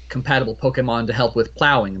a compatible Pokemon to help with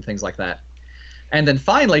plowing and things like that. And then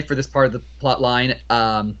finally, for this part of the plot line,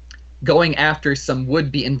 going after some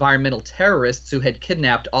would-be environmental terrorists who had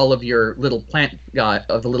kidnapped all of your little plant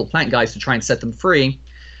guys to try and set them free,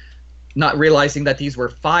 not realizing that these were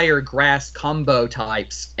fire-grass combo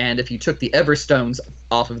types, and if you took the Everstones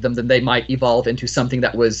off of them, then they might evolve into something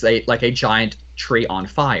that was like a giant tree on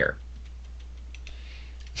fire.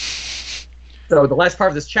 So the last part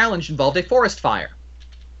of this challenge involved a forest fire,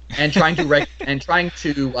 and trying to rescue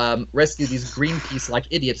these Greenpeace-like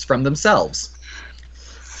idiots from themselves.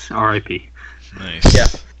 R.I.P. Nice. Yeah.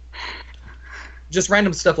 Just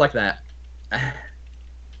random stuff like that.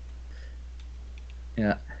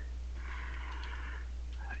 Yeah.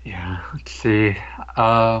 Yeah, let's see.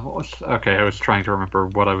 I was trying to remember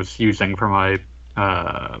what I was using for my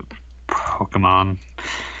Pokemon.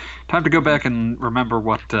 Time to go back and remember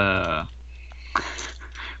what some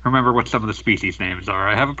of the species names are.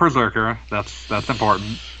 I have a Berserker. That's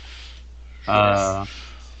important. Yes.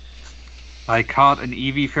 I caught an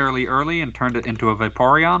Eevee fairly early and turned it into a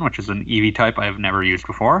Vaporeon, which is an Eevee type I have never used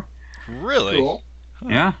before. Really? Cool.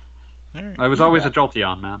 Yeah. All right. I was always a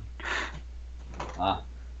Jolteon man. Ah.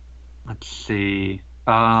 Let's see.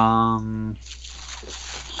 Oh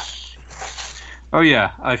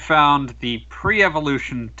yeah, I found the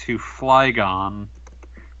pre-evolution to Flygon,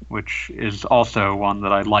 which is also one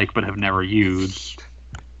that I like but have never used.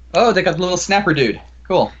 Oh, they got the little snapper dude.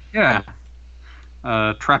 Cool. Yeah.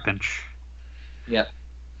 Trapinch. Yep.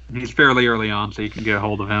 He's fairly early on, so you can get a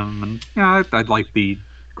hold of him. And yeah, I'd like the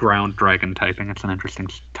ground dragon typing. It's an interesting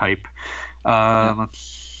type. Let's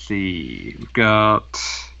see. We've got.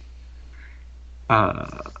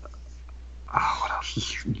 What else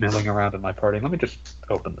is milling around in my party? Let me just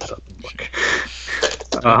open this up and look.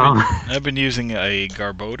 I've been using a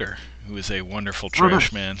Garbodor, who is a wonderful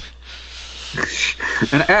trash man.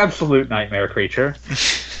 An absolute nightmare creature.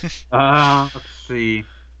 Let's see.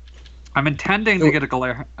 I'm intending to get a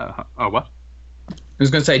Galarian. What? I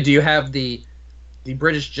was going to say, do you have the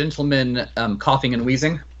British gentleman coughing and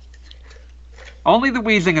wheezing? Only the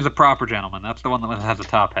wheezing is a proper gentleman. That's the one that has a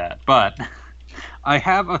top hat. But I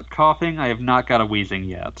have a coughing. I have not got a wheezing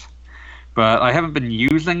yet. But I haven't been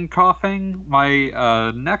using coughing.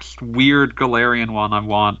 My next weird Galarian one I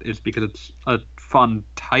want is because it's a fun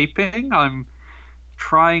typing. I'm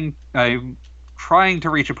trying to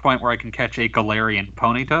reach a point where I can catch a Galarian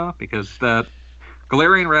Ponyta, because that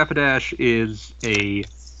Galarian Rapidash is a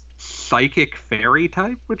psychic fairy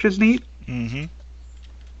type, which is neat. Mm-hmm.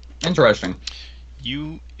 Interesting.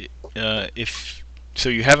 You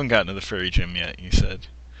haven't gotten to the fairy gym yet, you said.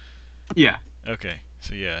 Yeah. Okay.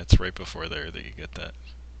 So yeah, it's right before there that you get that.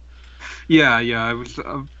 Yeah. I was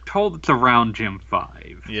told it's around Gym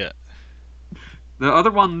 5. Yeah. The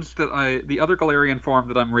other Galarian form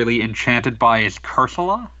that I'm really enchanted by is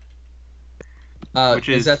Cursula. Which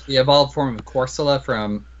is is- that the evolved form of Corsola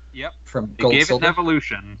from Yep. from They Gold gave it Silver? an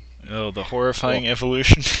evolution. Oh, the horrifying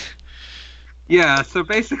evolution. Yeah, so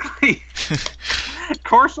basically,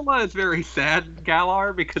 Corsola is very sad,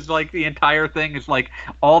 Galar, because like the entire thing is like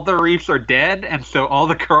all the reefs are dead, and so all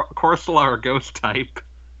the Corsola are ghost type,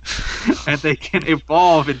 and they can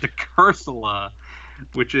evolve into Cursula,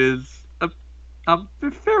 which is a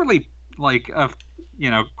fairly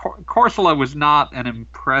Corsola was not an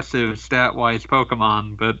impressive stat-wise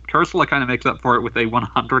Pokemon, but Cursula kind of makes up for it with a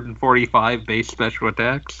 145 base special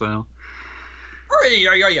attack. So. Okay.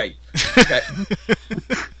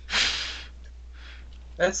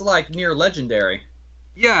 That's like near legendary.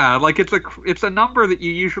 Yeah, like it's a number that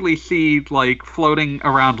you usually see like floating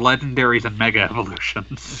around legendaries and mega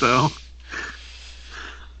evolutions. So.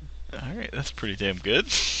 All right, that's pretty damn good.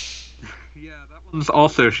 Yeah, that one's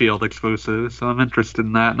also Shield exclusive, so I'm interested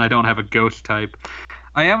in that, and I don't have a ghost type.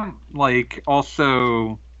 I am like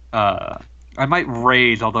also I might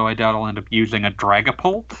raise, although I doubt I'll end up using a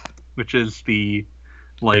Dragapult, which is the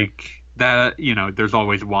like that, there's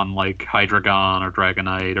always one like Hydreigon or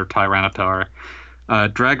Dragonite or Tyranitar.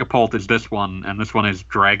 Dragapult is this one, and this one is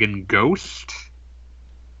Dragon Ghost.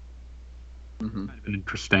 Mm-hmm. Kind of an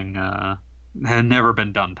interesting. Had never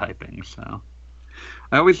been done typing, so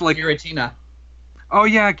I always like Giratina. Oh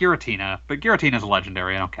yeah, Giratina, but Giratina's a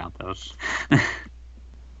legendary. I don't count those.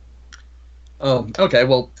 Oh, okay.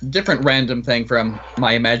 Well, different random thing from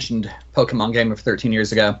my imagined Pokemon game of 13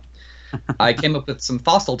 years ago. I came up with some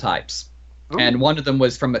fossil types. Ooh. And one of them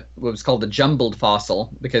was from what was called the jumbled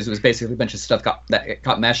fossil, that was basically a bunch of stuff that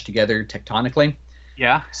got mashed together tectonically.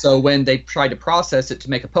 Yeah. So when they tried to process it to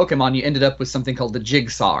make a Pokemon, you ended up with something called the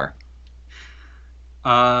Jigsaw.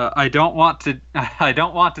 I don't want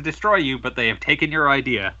to destroy you, but they have taken your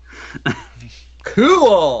idea.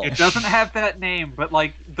 Cool. It doesn't have that name, but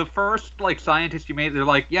like the first scientist you made, they're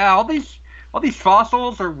like, yeah, all these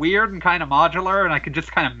fossils are weird and kind of modular, and I can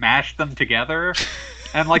just kind of mash them together,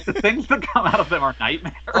 and like the things that come out of them are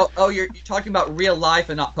nightmares. Oh, you're talking about real life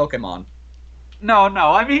and not Pokemon. No,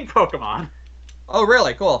 I mean Pokemon. Oh,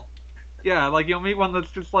 really? Cool. Yeah, like you'll meet one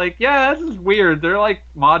that's just like, yeah, this is weird. They're like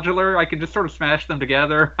modular. I can just sort of smash them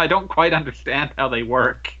together. I don't quite understand how they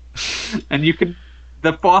work. And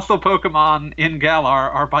the fossil Pokemon in Galar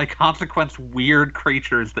are by consequence weird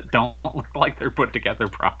creatures that don't look like they're put together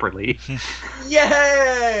properly.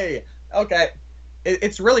 Yay! Okay.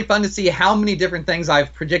 It's really fun to see how many different things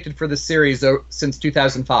I've predicted for the series since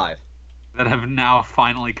 2005. That have now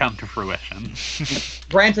finally come to fruition.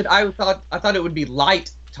 Granted, I thought it would be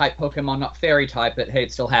light type Pokemon, not fairy type, but hey,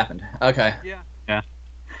 it still happened. Okay. Yeah.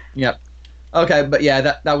 Yep. Okay, but yeah,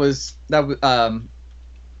 that was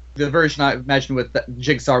the version I imagined with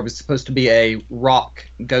Jigsaw was supposed to be a rock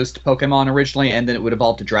ghost Pokemon originally, and then it would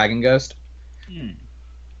evolve to Dragon Ghost.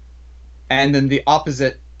 And then the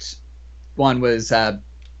opposite one was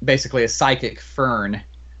basically a psychic fern.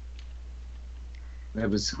 It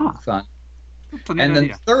was fun. And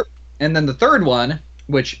then the third one,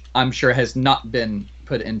 which I'm sure has not been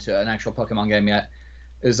put into an actual Pokemon game yet,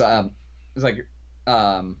 is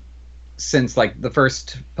since like the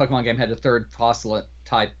first Pokemon game had a third fossil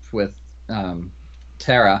type with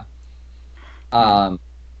Terra.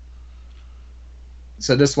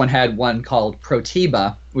 So this one had one called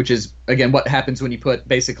Protiba, which is again what happens when you put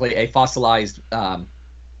basically a fossilized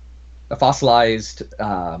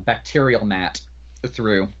bacterial mat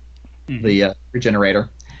through the regenerator,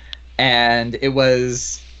 and it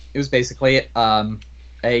was basically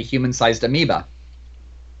a human-sized amoeba.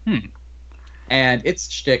 And its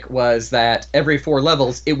shtick was that every 4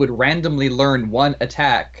 levels, it would randomly learn one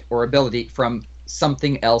attack or ability from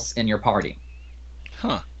something else in your party.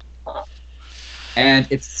 Huh. And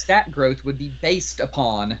its stat growth would be based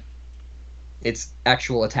upon its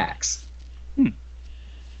actual attacks.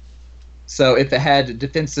 So if it had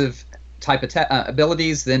defensive type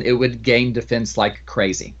abilities, then it would gain defense like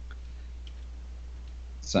crazy.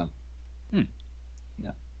 So,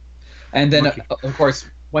 yeah. And then, of course,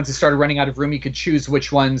 once it started running out of room, you could choose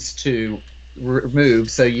which ones to remove,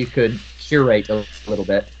 so you could curate a little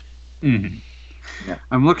bit. Yeah.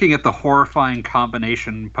 I'm looking at the horrifying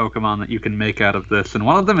combination Pokemon that you can make out of this, and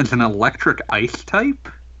one of them is an electric ice type.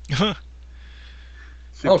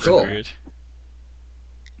 Oh, cool. Weird.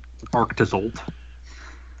 Arctozolt.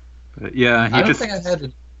 But yeah, I don't think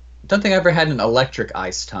I ever had an electric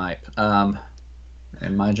ice type.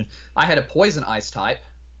 Imagine I had a poison ice type,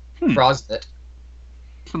 Frostbite.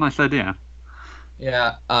 It's a nice idea.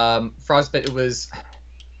 Yeah, Frostbite. It was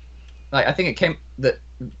like I think it came that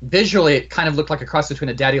visually it kind of looked like a cross between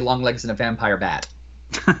a daddy long legs and a vampire bat,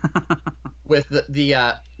 with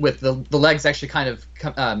the legs actually kind of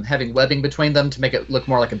having webbing between them to make it look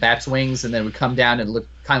more like a bat's wings, and then it would come down and look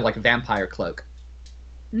kind of like a vampire cloak.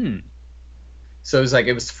 So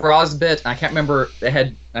it was Frostbite. I can't remember.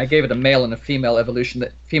 I gave it a male and a female evolution.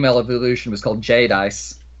 That female evolution was called Jade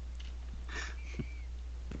Ice,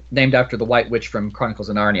 named after the White Witch from Chronicles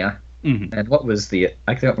of Narnia. And what was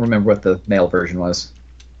I can't remember what the male version was.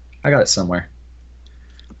 I got it somewhere.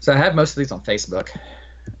 So I have most of these on Facebook.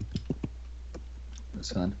 It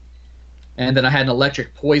was fun. And then I had an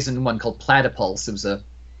electric poison one called Platypulse.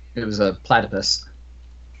 It was a platypus.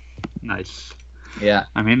 Nice. Yeah.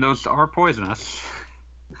 I mean, those are poisonous.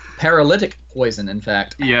 Paralytic poison, in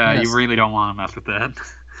fact. Yeah, Yes. you really don't want to mess with that.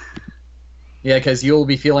 Yeah, because you'll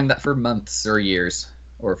be feeling that for months or years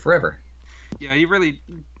or forever. Yeah, you really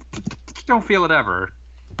don't feel it ever.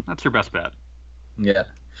 That's your best bet. Yeah.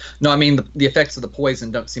 No, I mean the effects of the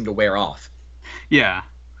poison don't seem to wear off. Yeah.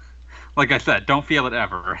 Like I said, don't feel it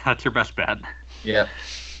ever. That's your best bet. Yeah.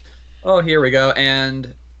 Oh, here we go.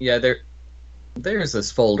 And yeah, There's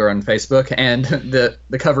this folder on Facebook, and the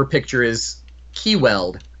cover picture is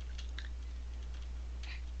Keyweld.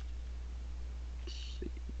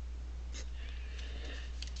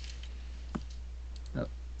 Oh,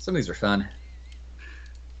 some of these are fun.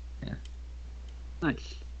 Yeah.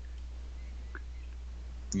 Nice.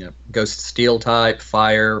 Yeah. Ghost Steel type,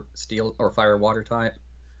 Fire Steel, or Fire Water type.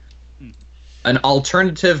 An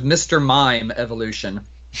alternative Mr. Mime evolution.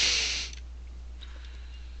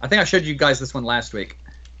 I think I showed you guys this one last week.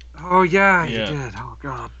 Oh yeah, Yeah. you did. Oh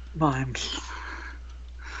god, mimes.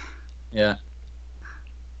 Yeah.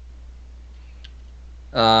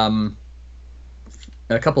 A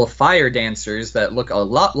couple of fire dancers that look a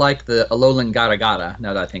lot like the Alolan Gara Gara,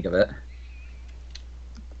 now that I think of it.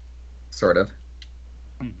 Sort of.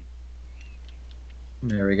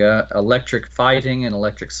 There we go. Electric Fighting and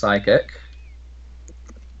Electric Psychic.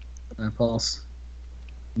 Pulse.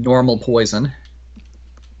 Normal Poison.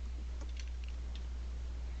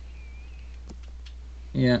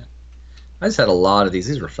 Yeah. I just had a lot of these.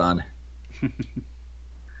 These were fun.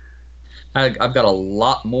 I've got a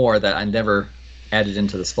lot more that I never added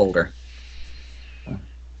into this folder.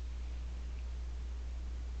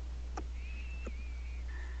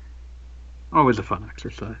 Always a fun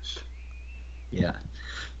exercise. Yeah.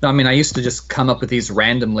 No, I mean, I used to just come up with these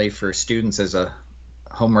randomly for students as a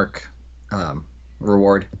homework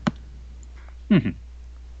reward. Mhm.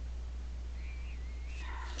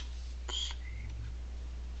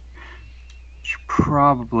 Should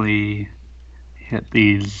probably hit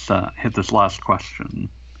this last question.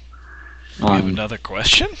 We have another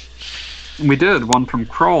question? We did one from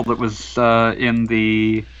Kroll that was in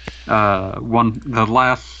the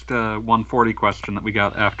last 140 question that we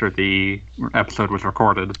got after the episode was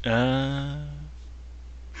recorded.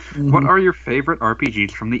 What are your favorite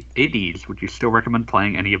RPGs from the 80s? Would you still recommend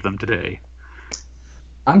playing any of them today?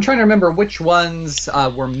 I'm trying to remember which ones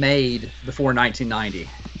were made before 1990.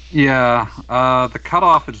 Yeah, the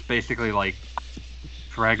cutoff is basically like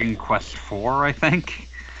Dragon Quest IV, I think.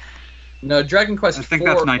 No, Dragon Quest I think IV,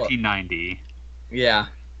 that's 1990. Yeah.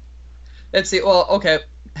 Let's see. Well, okay.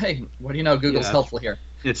 Hey, what do you know? Google's Yeah. helpful here.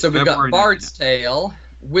 It's So we've got February Bard's Tale,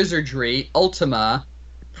 Wizardry, Ultima,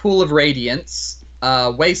 Pool of Radiance,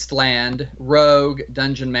 Wasteland, Rogue,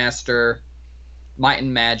 Dungeon Master, Might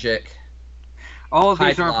and Magic. All of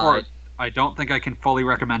these are Pipeline. important. I don't think I can fully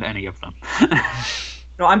recommend any of them.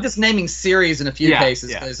 No, I'm just naming series in a few Yeah,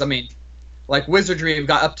 cases yeah. because I mean, like Wizardry, we've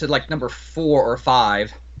got up to like number 4 or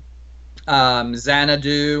 5.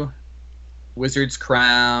 Xanadu, Wizard's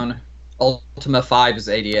Crown, Ultima 5 is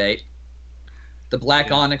 88. The Black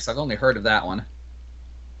Yeah. Onyx, I've only heard of that one.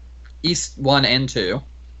 East 1 and 2.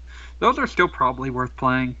 Those are still probably worth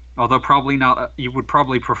playing. Although probably not. You would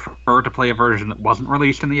probably prefer to play a version that wasn't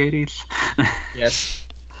released in the 80s. Yes.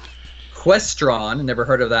 Questron, never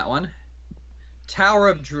heard of that one. Tower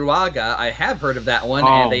of Druaga, I have heard of that one,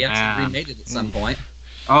 Oh, and they actually man. remade it at some point.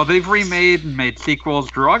 Oh, they've remade and made sequels.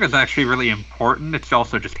 Druaga's actually really important. It's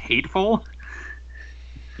also just hateful.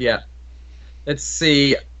 Yeah. Let's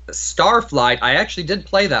see. Starflight, I actually did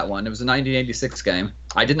play that one. It was a 1986 game.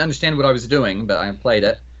 I didn't understand what I was doing, but I played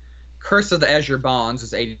it. Curse of the Azure Bonds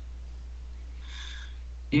was 80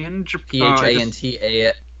 In Japan,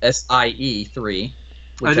 Phantasie 3,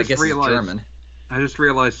 which I just guess realized- is German. I just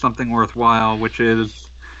realized something worthwhile, which is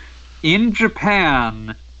in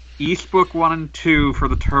Japan, Eastbook 1 and 2 for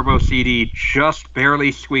the Turbo CD just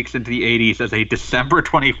barely squeaks into the 80s as a December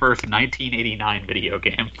 21st, 1989 video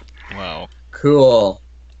game. Wow. Cool.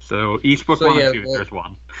 So Eastbook So, 1 yeah, and 2, well- there's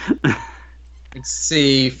one. Let's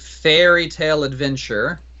see. Fairy Tale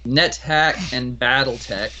Adventure, NetHack and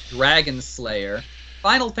Battletech, Dragon Slayer.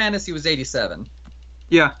 Final Fantasy was 87.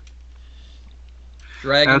 Yeah,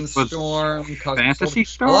 Dragon As was Storm, Cosmic Phantasy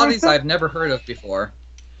Soul. Star, A lot I of these think? I've never heard of before.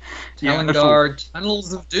 Yeah, Telengard,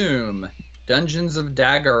 Tunnels of Doom, Dungeons of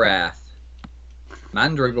Daggerath,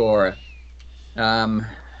 Mandragora,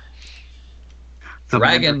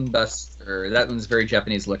 Dragon Buster. That one's very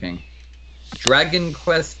Japanese looking. Dragon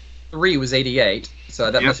Quest 3 was 88, so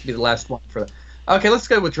that Yep. must be the last one for. Okay, let's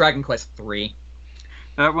go with Dragon Quest 3.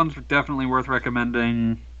 That one's definitely worth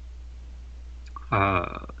recommending.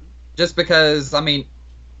 Just because, I mean,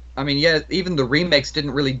 yeah, even the remakes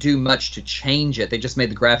didn't really do much to change it. They just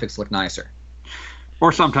made the graphics look nicer.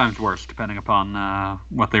 Or sometimes worse, depending upon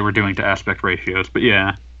what they were doing to aspect ratios. But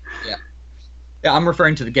yeah. Yeah, I'm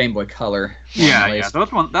referring to the Game Boy Color. one, Yeah, at yeah. least.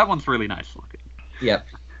 That one's really nice looking. Yeah.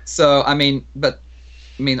 So, I mean, the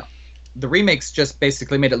remakes just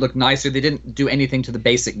basically made it look nicer. They didn't do anything to the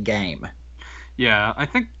basic game. Yeah, I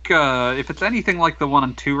think if it's anything like the 1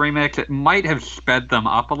 and 2 remakes, it might have sped them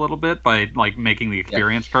up a little bit by like making the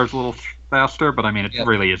experience curves a little faster, but I mean, it Yep.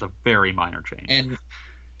 really is a very minor change.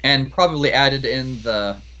 And probably added in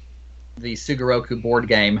the Sugoroku board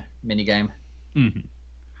game minigame. Mhm.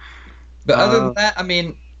 But other than that, I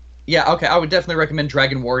mean, yeah, okay, I would definitely recommend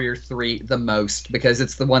Dragon Warrior 3 the most because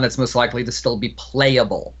it's the one that's most likely to still be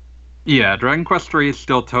playable. Yeah, Dragon Quest III is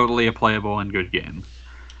still totally a playable and good game.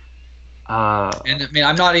 And I mean,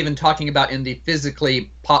 I'm not even talking about in the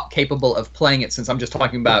physically capable of playing it, since I'm just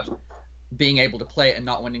talking about being able to play it and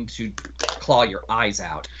not wanting to claw your eyes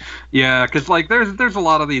out. Yeah, because like there's a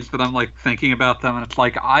lot of these that I'm like thinking about them, and it's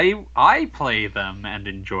like I play them and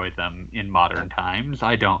enjoy them in modern times.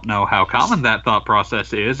 I don't know how common that thought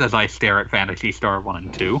process is as I stare at Phantasy Star 1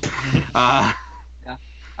 and 2.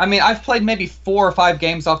 I mean, I've played maybe 4 or 5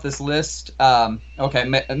 games off this list. Okay,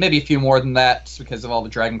 maybe a few more than that because of all the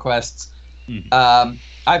Dragon Quests.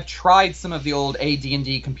 I've tried some of the old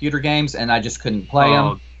AD&D computer games, and I just couldn't play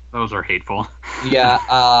them. Those are hateful. Yeah.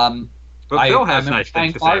 But Bill has remember nice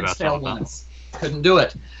things to say trying about some Sale of them. once. Couldn't do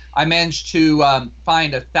it. I managed to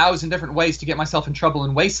find 1,000 different ways to get myself in trouble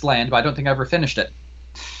in Wasteland, but I don't think I ever finished it.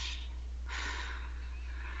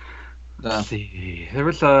 Let's see. There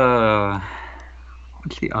was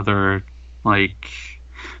what's the other, like...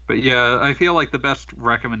 But yeah, I feel like the best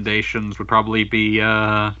recommendations would probably be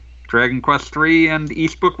Dragon Quest III and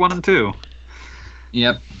East Book 1 and 2.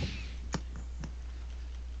 Yep.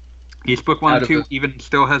 East Book 1 Out and of 2 the- even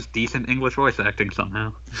still has decent English voice acting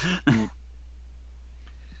somehow.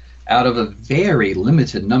 Out of a very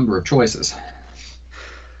limited number of choices.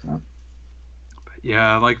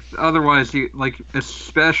 Yeah, like, otherwise,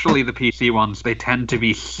 especially the PC ones, they tend to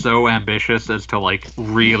be so ambitious as to, like,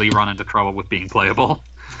 really run into trouble with being playable.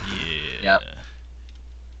 Yeah. Yep.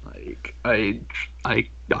 Like,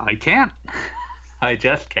 I can't. I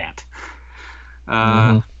just can't.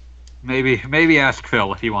 Maybe ask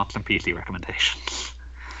Phil if he wants some PC recommendations.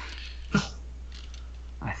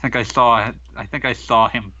 I think I saw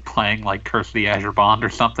him playing like Curse of the Azure Bond or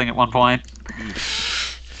something at one point.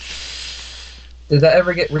 Did that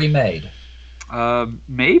ever get remade?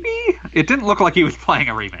 Maybe it didn't look like he was playing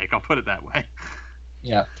a remake. I'll put it that way.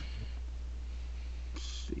 Yeah.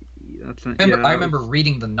 That's I remember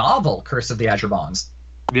reading the novel Curse of the Azure Bonds.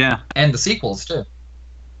 Yeah, And the sequels too.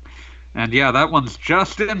 and yeah, that one's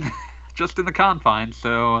just in the confines.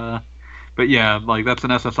 So, but yeah, like that's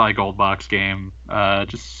an SSI Gold Box game.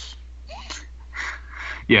 Just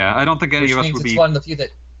yeah, I don't think any Which of us means would it's be. one of the few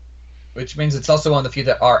that. Which means it's also one of the few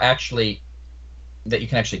that are actually that you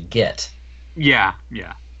can actually get. Yeah.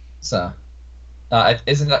 So,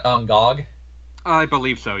 isn't that on GOG? I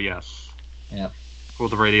believe so. Yes. Yeah. Well,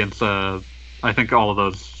 the Radiance. I think all of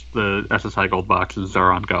those the SSI Gold boxes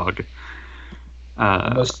are on GOG.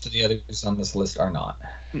 Most of the others on this list are not.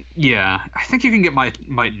 Yeah, I think you can get Might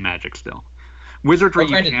and Magic still. Wizardry you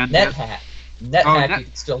Granted, can get. NetHack. Oh, NetHack you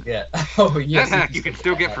can still get. Oh yes. NetHack you can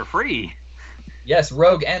still get for free. Yes,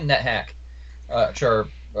 Rogue and NetHack. Sure.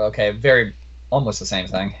 Okay. Very almost the same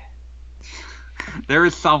thing. There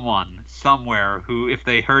is someone somewhere who, if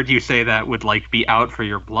they heard you say that, would like be out for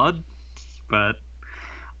your blood. But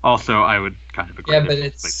also, I would kind of agree. Yeah, but that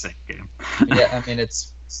it's- the same game. Yeah, I mean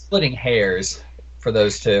it's splitting hairs for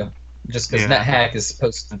those two. Just because Yeah. NetHack is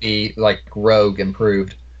supposed to be like Rogue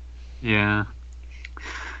improved. Yeah.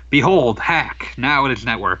 Behold, hack. Now it is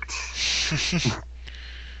networked.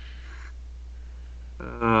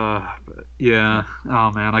 But yeah.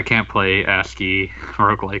 Oh man, I can't play ASCII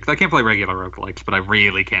roguelikes. I can't play regular roguelikes, but I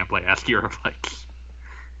really can't play ASCII roguelikes.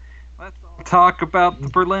 Let's all talk about the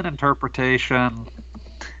Berlin interpretation.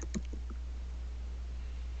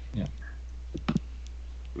 Yeah.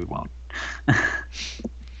 We won't.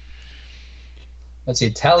 Let's see,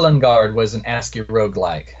 Talengard was an ASCII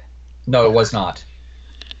roguelike. No, it was not.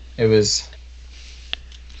 It was...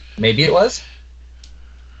 Maybe it was?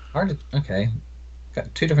 Hard to... Okay.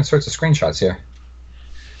 Got two different sorts of screenshots here.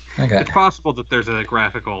 Okay. It's possible that there's a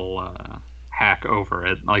graphical hack over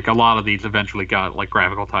it. Like, a lot of these eventually got, like,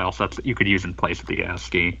 graphical tile sets that you could use in place of the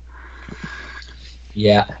ASCII.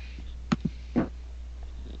 Yeah.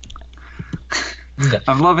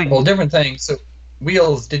 I'm loving... Well, different things. So,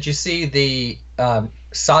 Wheels, did you see the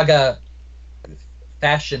Saga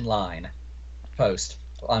fashion line post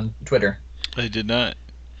on Twitter? I did not.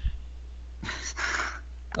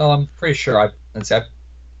 Oh, I'm pretty sure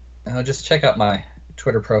I'll just check out my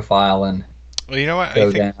Twitter profile and Well, you know what? Go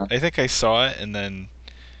I think down. I think I saw it and then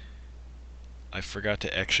I forgot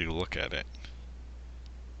to actually look at it.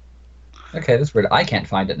 okay, that's weird. I can't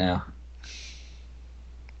find it now.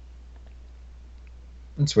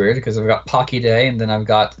 That's weird because I've got Pocky Day and then I've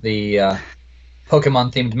got the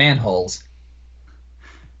Pokemon themed manholes.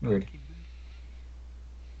 Weird.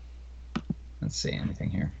 Let's see, anything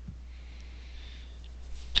here.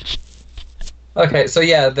 Okay, so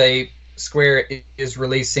yeah, Square is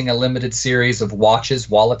releasing a limited series of watches,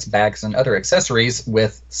 wallets, bags, and other accessories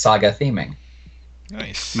with Saga theming.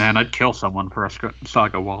 Nice. Man, I'd kill someone for a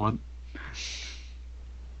Saga wallet.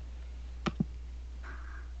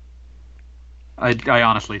 I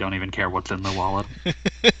honestly don't even care what's in the wallet.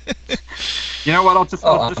 You know what? I'll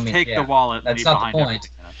just take the wallet. And That's not the point.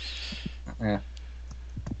 Yeah.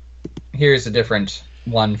 Here's a different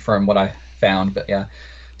one from what I found, but yeah.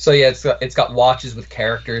 So yeah, it's got watches with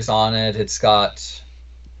characters on it. It's got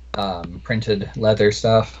printed leather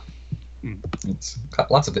stuff. It's got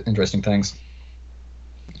lots of interesting things.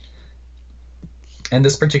 And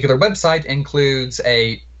this particular website includes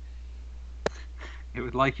a. It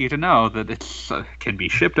would like you to know that it can be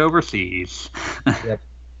shipped overseas. Yep.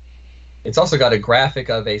 It's also got a graphic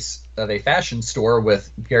of a fashion store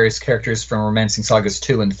with various characters from Romancing Sagas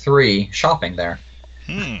 2 and 3 shopping there.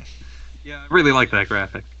 Hmm. Yeah, I really like that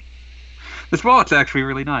graphic. This wallet's actually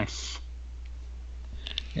really nice.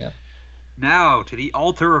 Yeah. Now to the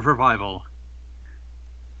altar of revival.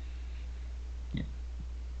 Yeah.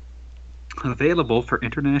 Available for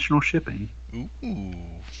international shipping. Ooh.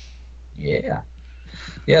 Yeah.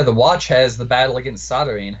 Yeah, the watch has the battle against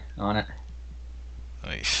Saturine on it.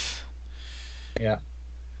 Nice. Yeah.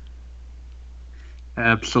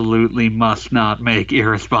 Absolutely must not make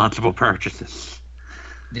irresponsible purchases.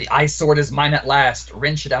 The ice sword is mine at last.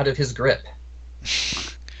 Wrench it out of his grip.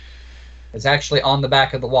 It's actually on the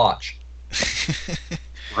back of the watch.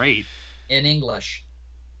 Great. In English.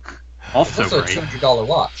 Also It's also great. a $200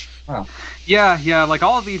 watch. Wow. Yeah, like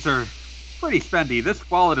all of these are pretty spendy. This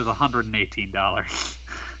wallet is $118.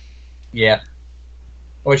 Yeah.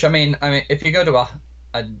 Which, I mean, if you go to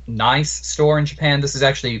a nice store in Japan, this is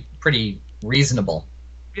actually pretty reasonable.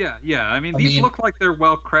 Yeah. I mean, these look like they're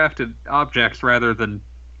well-crafted objects rather than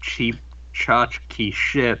cheap tchotchke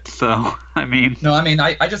shit, so, I mean... No, I mean,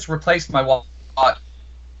 I just replaced my watch a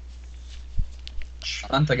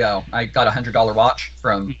month ago. I got a $100 watch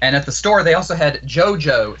from... And at the store, they also had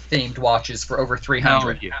JoJo-themed watches for over $300.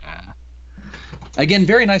 Oh, yeah. Again,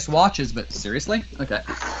 very nice watches, but seriously? Okay.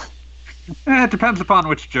 It depends upon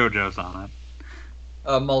which JoJo's on it.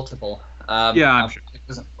 Multiple. Yeah, I'm sure.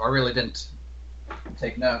 I really didn't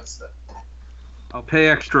take notes. But... I'll pay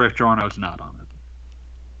extra if Jorno's not on it.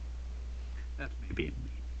 That's me being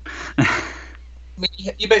mean. I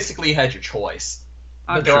mean, you basically had your choice.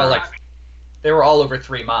 I'm But they're all sure. they were all over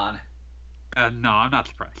 3 mon. No, I'm not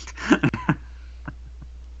surprised.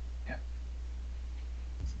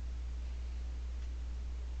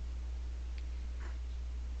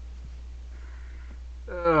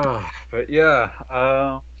 But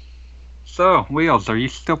yeah, so, Wheels, are you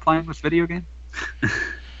still playing this video game?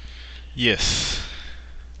 Yes.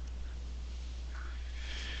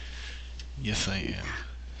 Yes, I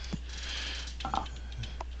am.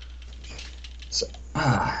 So,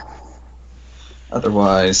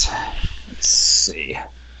 otherwise, let's see.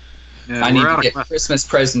 Yeah, I need we're out to of get Christmas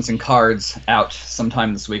presents and cards out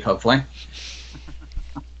sometime this week, hopefully.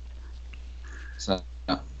 So,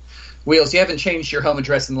 Wheels, you haven't changed your home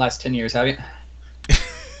address in the last 10 years, have you?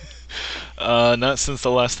 Not since the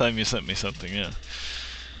last time you sent me something, yeah.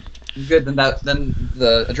 Good, then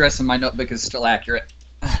the address in my notebook is still accurate.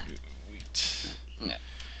 Sweet. Yeah.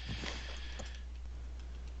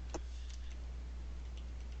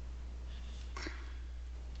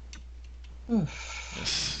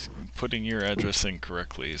 Yes, putting your address in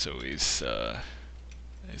correctly is always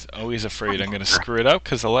afraid I'm going to screw it up,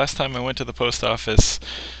 because the last time I went to the post office,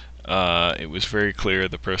 it was very clear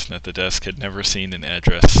the person at the desk had never seen an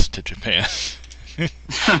address to Japan.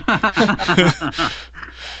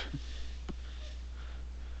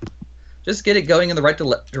 Just get it going in the right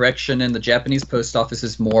direction, and the Japanese post office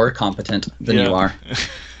is more competent than you are.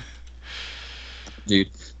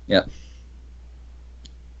 Dude, yep.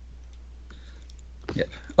 Yep.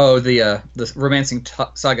 Oh, the Romancing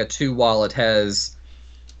Saga 2 wallet has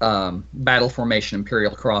Battle Formation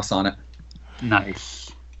Imperial Cross on it.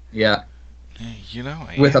 Nice. Yeah. You know,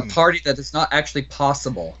 With a party that is not actually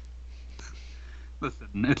possible. Listen,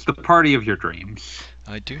 it's the party of your dreams.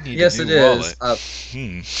 I do need Yes, a it new is. wallet.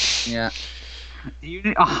 Yeah. You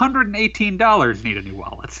need $118 need a new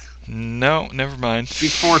wallet No, never mind.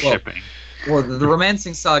 before shipping. Well, the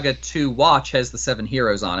Romancing Saga 2 watch has the 7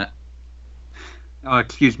 heroes on it. Oh,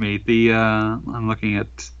 excuse me. I'm looking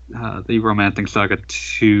at the Romancing Saga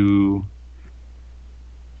 2.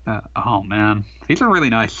 Oh man, these are really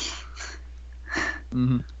nice.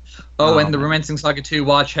 Mm-hmm. Oh, and the man. Romancing Saga 2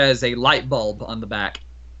 watch has a light bulb on the back.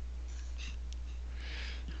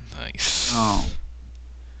 Nice. Oh.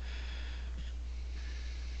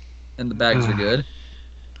 and the bags are good.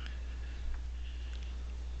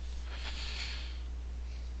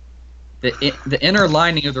 The inner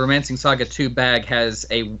lining of the Romancing Saga 2 bag has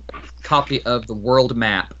a copy of the world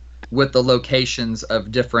map with the locations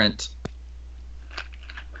of different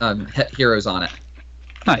heroes on it.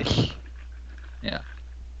 Nice. Yeah.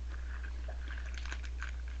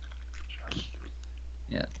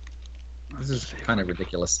 Yeah. This is kind of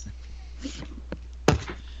ridiculous.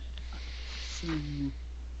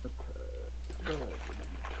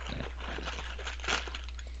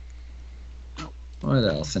 What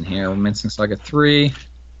else in here? Romancing Saga 3.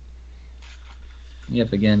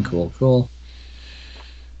 Yep, again, cool.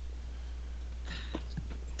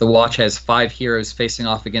 The watch has 5 heroes facing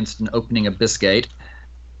off against an opening abyss gate.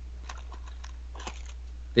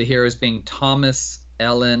 The heroes being Thomas,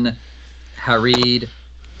 Ellen, Harid,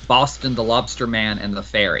 Boston the Lobster Man, and the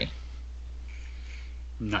Fairy.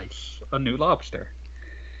 Nice. A new lobster.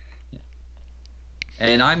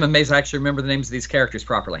 And I'm amazed I actually remember the names of these characters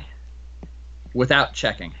properly. Without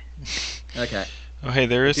checking. Okay. Oh, hey,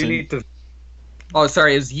 there is You need to. Oh,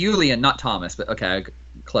 sorry, it was Julian, not Thomas, but okay,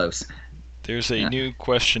 close. there's a Yeah. new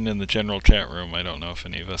question in the general chat room. I don't know if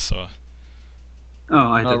any of us saw.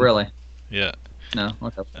 Oh, I Oh, didn't. really? Yeah. No?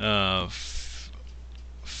 Okay.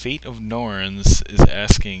 Fate of Norns is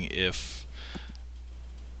asking if,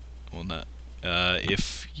 well, not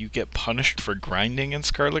if you get punished for grinding in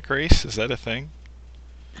Scarlet Grace. Is that a thing?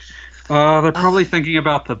 They're probably thinking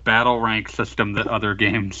about the battle rank system that other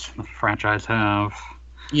games in the franchise have.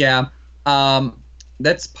 Yeah.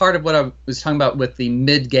 That's part of what I was talking about with the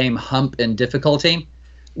mid-game hump in difficulty,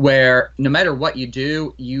 where no matter what you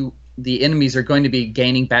do, the enemies are going to be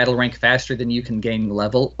gaining battle rank faster than you can gain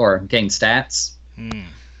level or gain stats.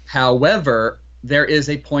 However, there is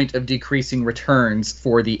a point of decreasing returns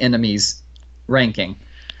for the enemy's ranking,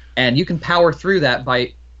 and you can power through that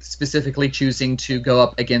by specifically choosing to go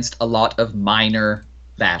up against a lot of minor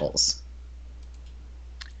battles.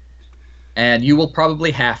 And you will probably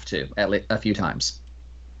have to at least a few times.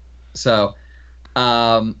 So,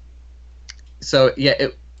 yeah,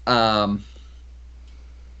 a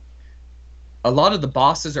lot of the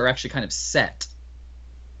bosses are actually kind of set.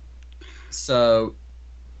 So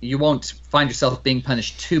you won't find yourself being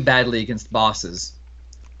punished too badly against bosses.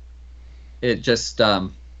 It just, yeah.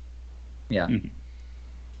 Mhm.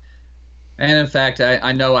 And in fact,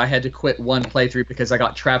 I know I had to quit one playthrough because I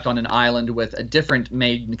got trapped on an island with a different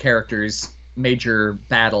main character's major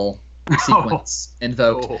battle sequence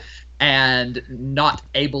invoked, and not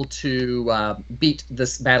able to beat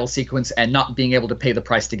this battle sequence and not being able to pay the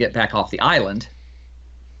price to get back off the island.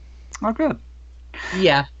 Oh, good.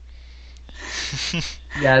 Yeah.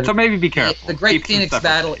 Yeah. So maybe be careful. The Great Keep some Phoenix separate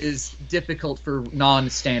battle saves. is difficult for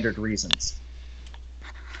non-standard reasons.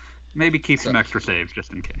 Maybe keep some So- extra saves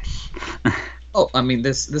just in case. Oh, I mean,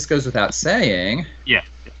 this goes without saying. Yeah.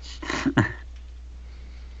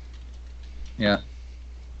 Yeah.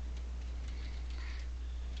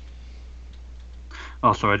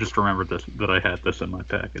 Also, I just remembered that I had this in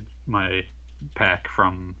my pack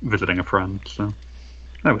from visiting a friend, so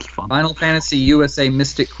that was fun. Final Fantasy USA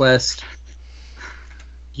Mystic Quest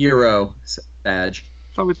Hero badge.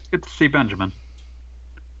 So it's good to see Benjamin.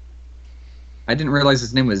 I didn't realize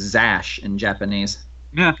his name was Zash in Japanese,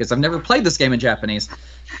 Yeah. because I've never played this game in Japanese.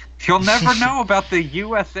 You'll never know about the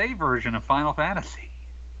USA version of Final Fantasy.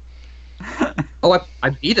 Oh, I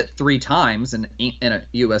beat it 3 times in a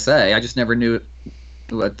USA. I just never knew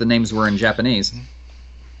what the names were in Japanese.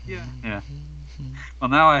 Yeah. Well,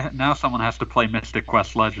 now someone has to play Mystic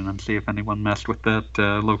Quest Legend and see if anyone messed with that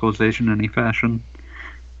localization in any fashion.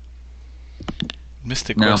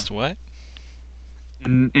 Mystic No. Quest what?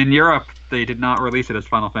 In Europe, they did not release it as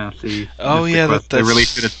Final Fantasy. Oh, Mystic yeah, Quest. They that's-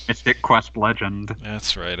 released it as Mystic Quest Legend.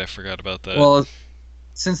 That's right. I forgot about that. Well,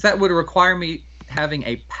 since that would require me having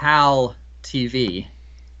a PAL TV,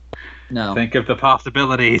 no, Think of the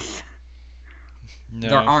possibilities. no.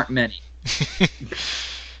 there aren't many.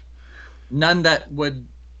 None that would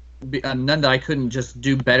be, none that I couldn't just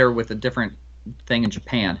do better with a different thing in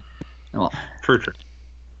Japan. Well, True.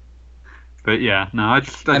 But yeah, no, I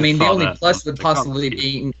just I mean, the saw only that. plus would Like, oh, possibly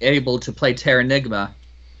cute. be able to play Terranigma.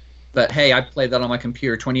 But hey, I played that on my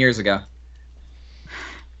computer 20 years ago.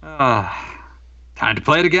 Time to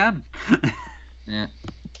play it again. Yeah.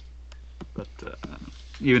 But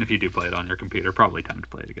even if you do play it on your computer, probably time to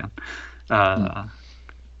play it again.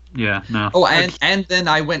 Yeah, no. Oh, and then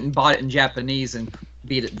I went and bought it in Japanese and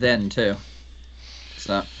beat it then too.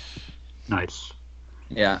 So Nice.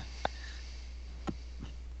 yeah.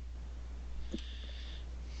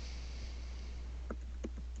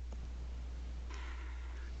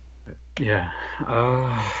 Yeah.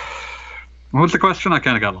 What was the question? I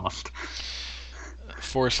kind of got lost.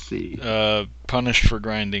 Forced, See. punished for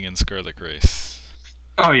grinding in Scarlet Grace.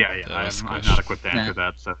 Oh yeah. That was the I'm question. not equipped to answer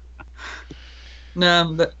Yeah. that. So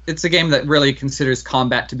No, it's a game that really considers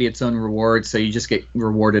combat to be its own reward, so you just get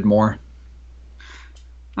rewarded more.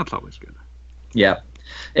 that's always good. Yeah.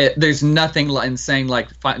 There's nothing insane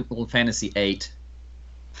like Final Fantasy VIII.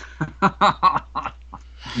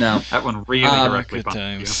 No. That one really directly Good bumped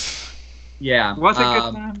times. Yeah. you. Was it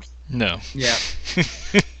good times? No. Yeah.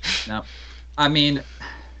 No. I mean,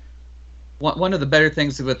 one of the better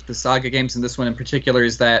things with the Saga games, and this one in particular,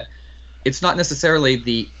 is that it's not necessarily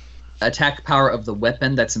the attack power of the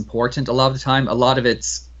weapon that's important a lot of the time. A lot of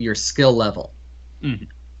it's your skill level. Mhm.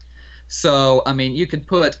 So, I mean, you could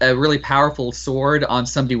put a really powerful sword on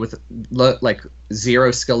somebody with like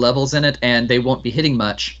 0 skill levels in it, and they won't be hitting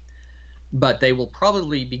much, but they will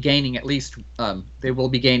probably be gaining at least they will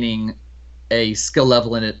be gaining a skill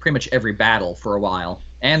level in it pretty much every battle for a while,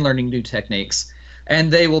 and learning new techniques,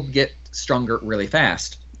 and they will get stronger really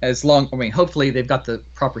fast. Hopefully they've got the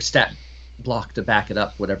proper stat block to back it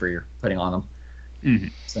up, whatever you're putting on them. Mm-hmm.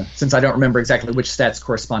 So, since I don't remember exactly which stats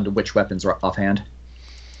correspond to which weapons offhand.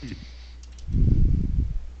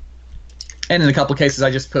 And in a couple cases,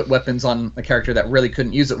 I just put weapons on a character that really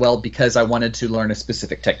couldn't use it well because I wanted to learn a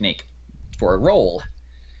specific technique for a role.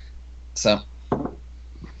 So,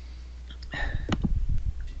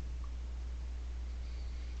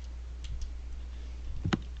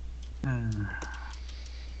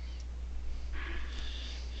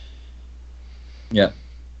 yeah.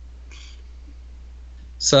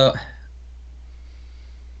 So,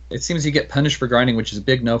 it seems you get punished for grinding, which is a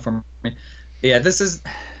big no from me. Yeah,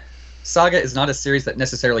 Saga is not a series that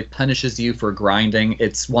necessarily punishes you for grinding.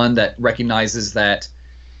 It's one that recognizes that,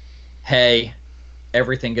 hey,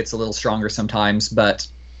 everything gets a little stronger sometimes, but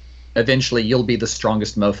eventually you'll be the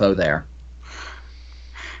strongest mofo there.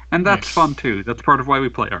 And that's Nice. fun too. That's part of why we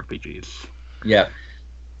play RPGs. Yeah.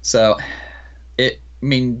 So,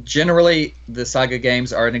 generally, the Saga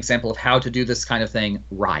games are an example of how to do this kind of thing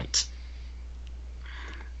right.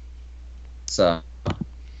 So,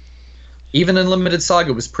 even Unlimited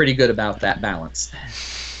Saga was pretty good about that balance.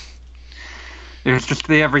 It was just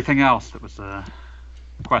the everything else that was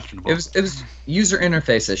questionable. It was user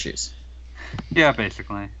interface issues. Yeah,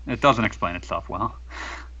 basically. It doesn't explain itself well.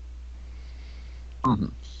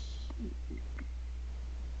 Mhm.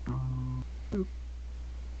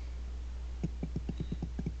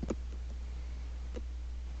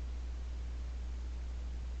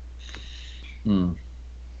 Hmm.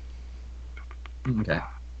 Okay.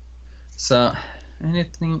 So,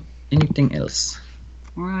 anything else?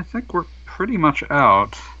 Well, I think we're pretty much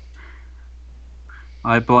out.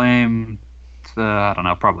 I blame I don't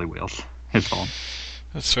know, probably Wheels. His fault.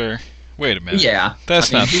 That's fair. Wait a minute. Yeah.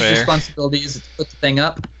 That's not whose fair. responsibility is it to put the thing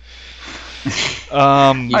up? You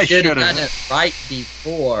I should have should've. done it right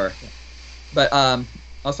before. But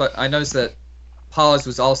also, I noticed that Pause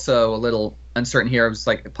was also a little uncertain here. I was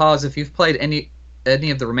like, Pause, if you've played any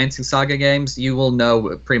of the Romancing Saga games, you will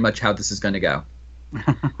know pretty much how this is going to go.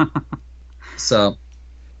 So,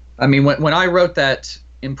 I mean, when I wrote that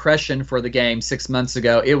impression for the game 6 months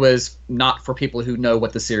ago, it was not for people who know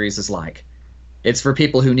what the series is like. It's for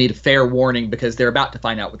people who need a fair warning because they're about to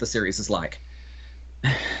find out what the series is like.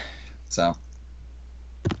 So.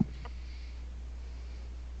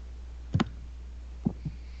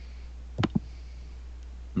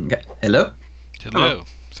 Okay. Hello? Hello.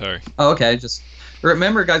 Sorry. Oh, okay. Just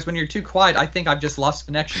remember, guys, when you're too quiet, I think I've just lost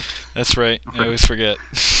connection. That's right. I always forget.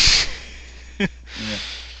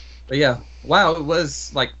 But yeah, wow, it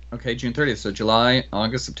was like, okay, June 30th, so July,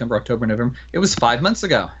 August, September, October, November. It was 5 months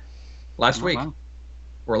ago. Last Oh, week. wow.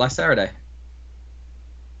 Or last Saturday.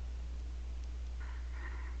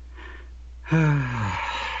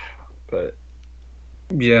 But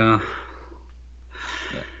yeah.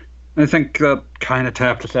 Yeah. I think that kind of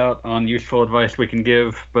tapped us out on useful advice we can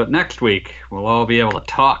give. But next week, we'll all be able to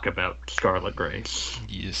talk about Scarlet Grace.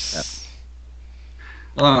 Yes.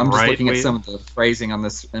 Well, I'm just Right, looking at we- some of the phrasing on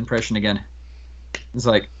this impression again. It's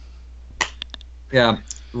like, yeah,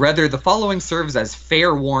 rather the following serves as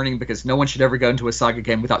fair warning because no one should ever go into a Saga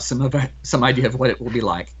game without some idea of what it will be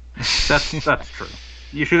like. That's true.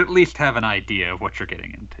 You should at least have an idea of what you're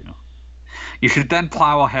getting into. You should then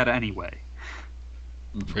plow ahead anyway.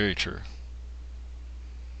 Very true.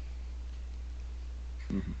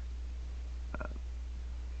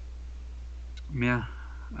 Yeah.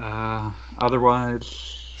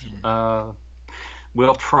 Otherwise,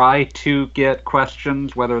 we'll try to get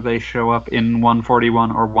questions, whether they show up in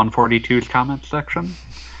 141 or 142's comment section.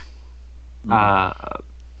 Yeah.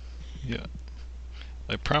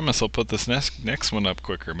 I promise I'll put this next one up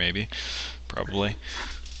quicker, maybe. Probably.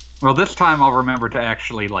 Well, this time I'll remember to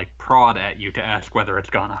actually prod at you to ask whether it's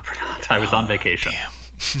gone up or not. I was on vacation. Damn.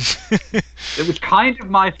 It was kind of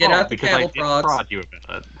my Get out fault the because I cattle did prods. prod you a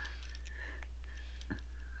bit.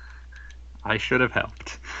 I should have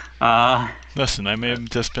helped. Listen, I may have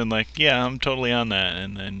just been like, yeah, I'm totally on that,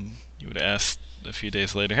 and then you would have asked a few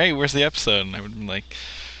days later, hey, where's the episode? And I would have been like,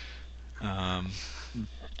 no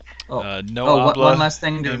habla one last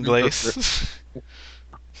thing to remember. inglés.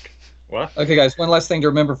 What? Okay, guys, one last thing to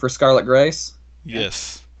remember for Scarlet Grace.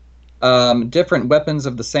 Yes. Different weapons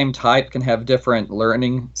of the same type can have different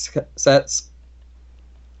learning sets.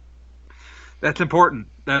 That's important.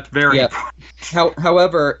 That's very important.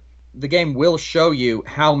 However, the game will show you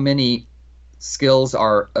how many skills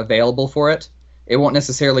are available for it. It won't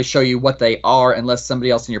necessarily show you what they are unless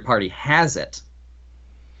somebody else in your party has it.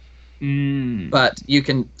 But you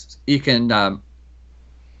can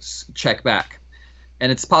check back.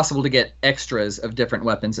 And it's possible to get extras of different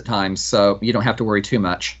weapons at times, so you don't have to worry too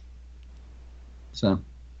much. So,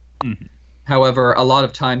 however, a lot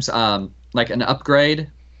of times, like an upgrade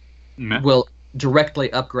will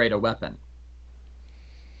directly upgrade a weapon.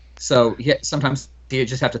 So sometimes you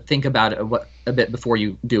just have to think about it a bit before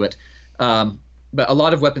you do it. But a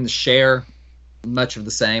lot of weapons share much of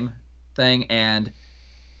the same thing, and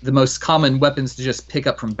the most common weapons to just pick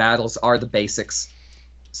up from battles are the basics.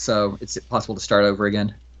 So it's possible to start over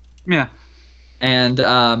again. Yeah. And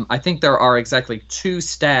I think there are exactly 2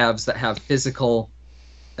 staves that have physical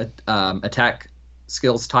attack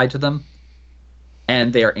skills tied to them,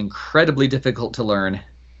 and they are incredibly difficult to learn.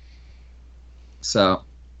 So,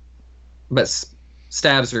 but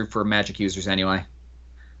staves are for magic users anyway.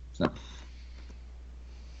 So,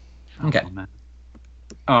 okay.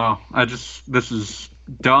 This is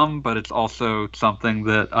dumb, but it's also something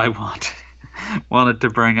that I wanted to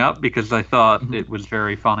bring up because I thought it was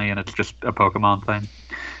very funny, and it's just a Pokemon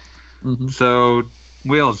thing. So,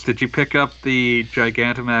 Wheels, did you pick up the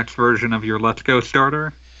Gigantamax version of your Let's Go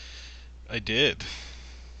starter? I did.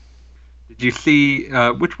 Did you see,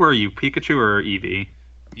 which were you, Pikachu or Eevee?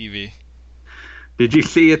 Eevee. Did you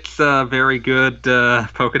see its very good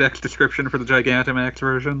Pokedex description for the Gigantamax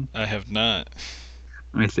version? I have not.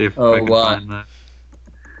 Let me see if I can find that.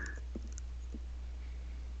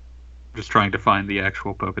 Just trying to find the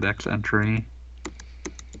actual Pokedex entry.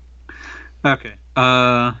 Okay.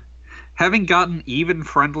 Having gotten even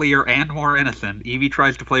friendlier and more innocent, Eevee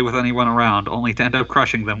tries to play with anyone around, only to end up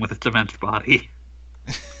crushing them with its immense body.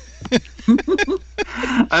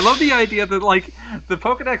 I love the idea that, the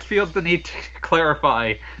Pokedex feels the need to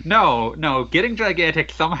clarify, no, getting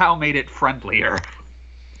gigantic somehow made it friendlier.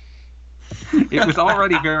 It was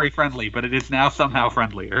already very friendly, but it is now somehow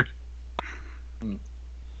friendlier.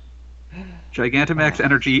 Gigantamax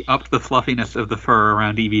energy upped the fluffiness of the fur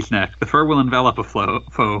around Eevee's neck. The fur will envelop a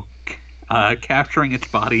foe, capturing its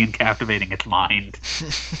body and captivating its mind.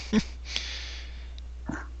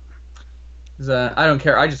 I don't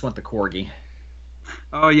care. I just want the Corgi.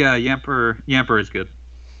 Oh yeah, Yamper is good.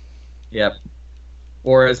 Yep.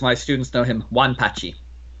 Or as my students know him, Wanpachi.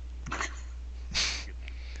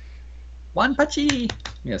 Wanpachi!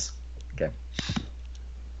 Yes. Okay.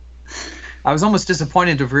 I was almost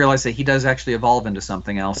disappointed to realize that he does actually evolve into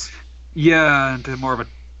something else. Yeah, into more of a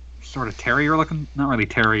sort of terrier looking, not really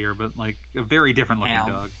terrier, but a very different looking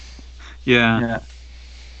dog. Yeah.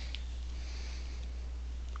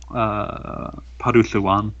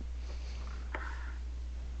 Parusuwan.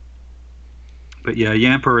 But yeah,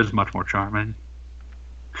 Yamper is much more charming.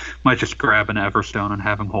 Might just grab an Everstone and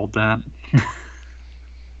have him hold that.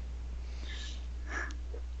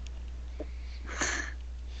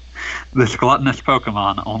 This gluttonous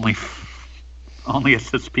Pokemon only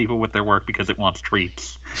assists people with their work because it wants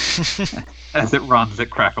treats. As it runs, it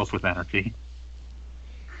crackles with energy.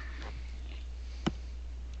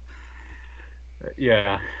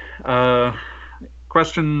 Yeah.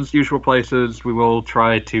 Questions, usual places. We will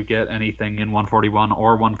try to get anything in 141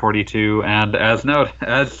 or 142, and as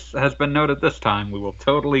has been noted this time, we will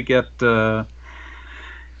totally get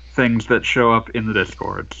things that show up in the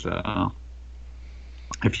Discord. So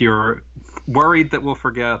if you're worried that we'll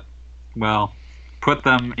forget, well, put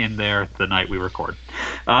them in there the night we record.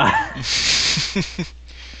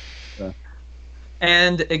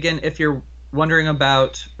 And again, if you're wondering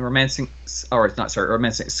about Saga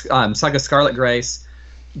Scarlet Grace,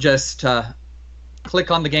 just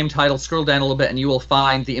click on the game title, scroll down a little bit, and you will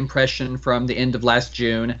find the impression from the end of last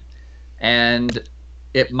June, and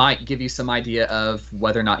it might give you some idea of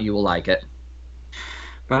whether or not you will like it.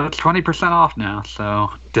 But it's 20% off now, so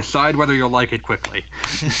decide whether you'll like it quickly.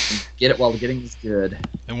 Get it while the getting is good.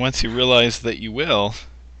 And once you realize that you will,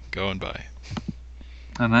 go and buy it.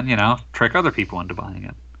 And then, trick other people into buying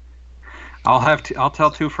it. I'll tell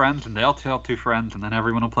 2 friends, and they'll tell 2 friends, and then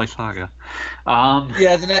everyone will play Saga.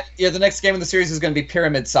 The next game in the series is going to be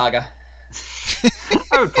Pyramid Saga.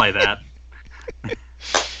 I would play that.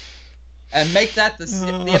 And make that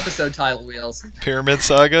the episode title, Wheels. Pyramid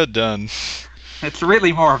Saga, done. It's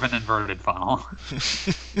really more of an inverted funnel.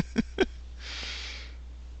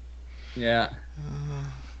 Yeah.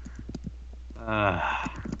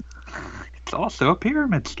 It's also a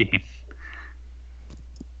pyramid scheme.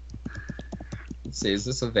 Let's see, is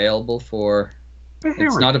this available for...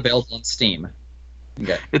 It's not available on Steam.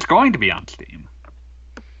 Okay. It's going to be on Steam.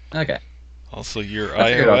 Okay. Also your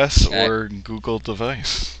That's iOS good. or Google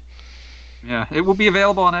device. Yeah, it will be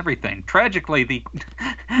available on everything. Tragically, the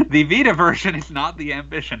Vita version is not the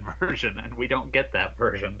Ambition version, and we don't get that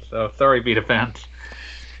version. So sorry, Vita fans.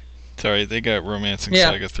 Sorry, they got Romancing Yeah.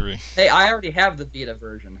 Saga 3. Hey, I already have the Vita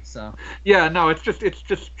version, so... Yeah, no, it's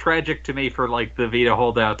just tragic to me for like the Vita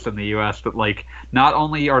holdouts in the U.S. that like not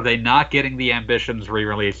only are they not getting the Ambitions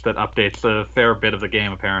re-release that updates a fair bit of the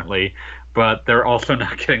game apparently, but they're also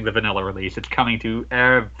not getting the vanilla release. It's coming to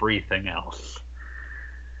everything else.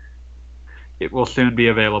 It will soon be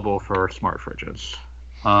available for smart fridges.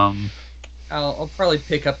 I'll probably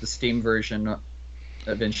pick up the Steam version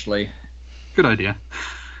eventually. Good idea.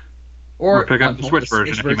 Or pick up the Switch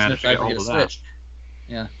version if you manage to get hold of that.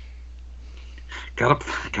 Yeah.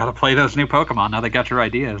 Gotta play those new Pokemon now they got your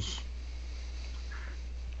ideas.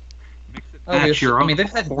 Mix it, match your own they've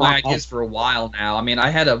had my ideas for a while now. I mean,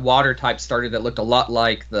 I had a water type starter that looked a lot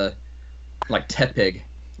like the Tepig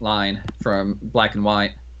line from Black and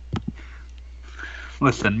White.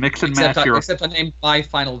 Listen, mix and match your... Except I named my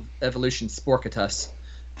final evolution Sporkatus.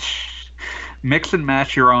 Mix and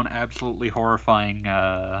match your own absolutely horrifying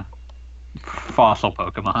fossil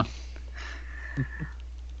Pokemon.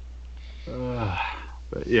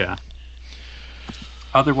 But yeah.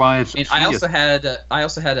 Otherwise, I also had a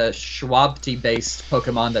Schwabty-based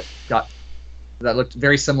Pokemon that looked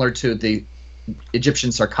very similar to the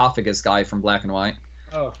Egyptian sarcophagus guy from Black and White.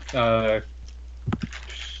 Oh,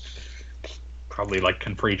 probably like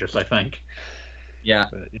Confregus, I think. Yeah.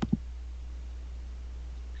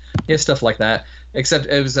 Yeah, stuff like that. Except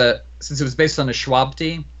it was since it was based on a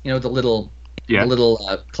Schwabty, the little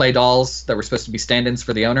clay dolls that were supposed to be stand-ins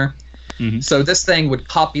for the owner. Mm-hmm. So this thing would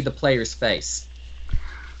copy the player's face.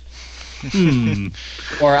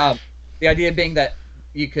 Or the idea being that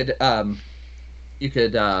you could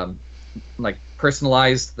like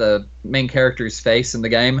personalize the main character's face in the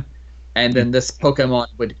game, and then this Pokemon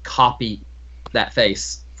would copy that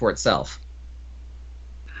face for itself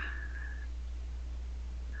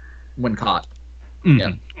when caught.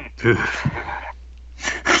 Mm. Yeah.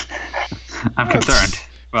 I'm concerned.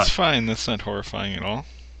 It's fine. That's not horrifying at all.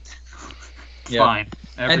 It's fine.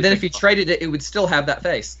 And then if you traded it, it would still have that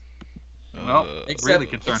face. Well, except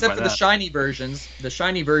for the shiny versions. The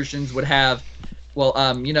shiny versions would have,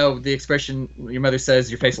 the expression your mother says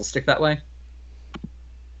your face will stick that way?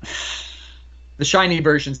 The shiny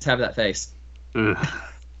versions have that face. Ugh.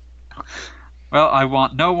 Well, I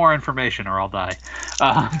want no more information or I'll die.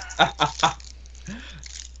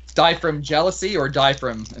 Die from jealousy or die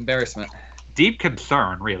from embarrassment? Deep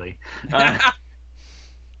concern, really.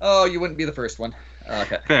 Oh, you wouldn't be the first one.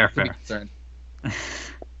 Okay. Fair. Concerned.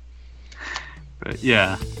 But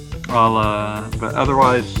yeah. Well, but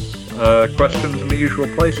otherwise, questions in the usual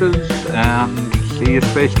places, and see you,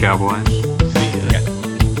 Space Cowboys.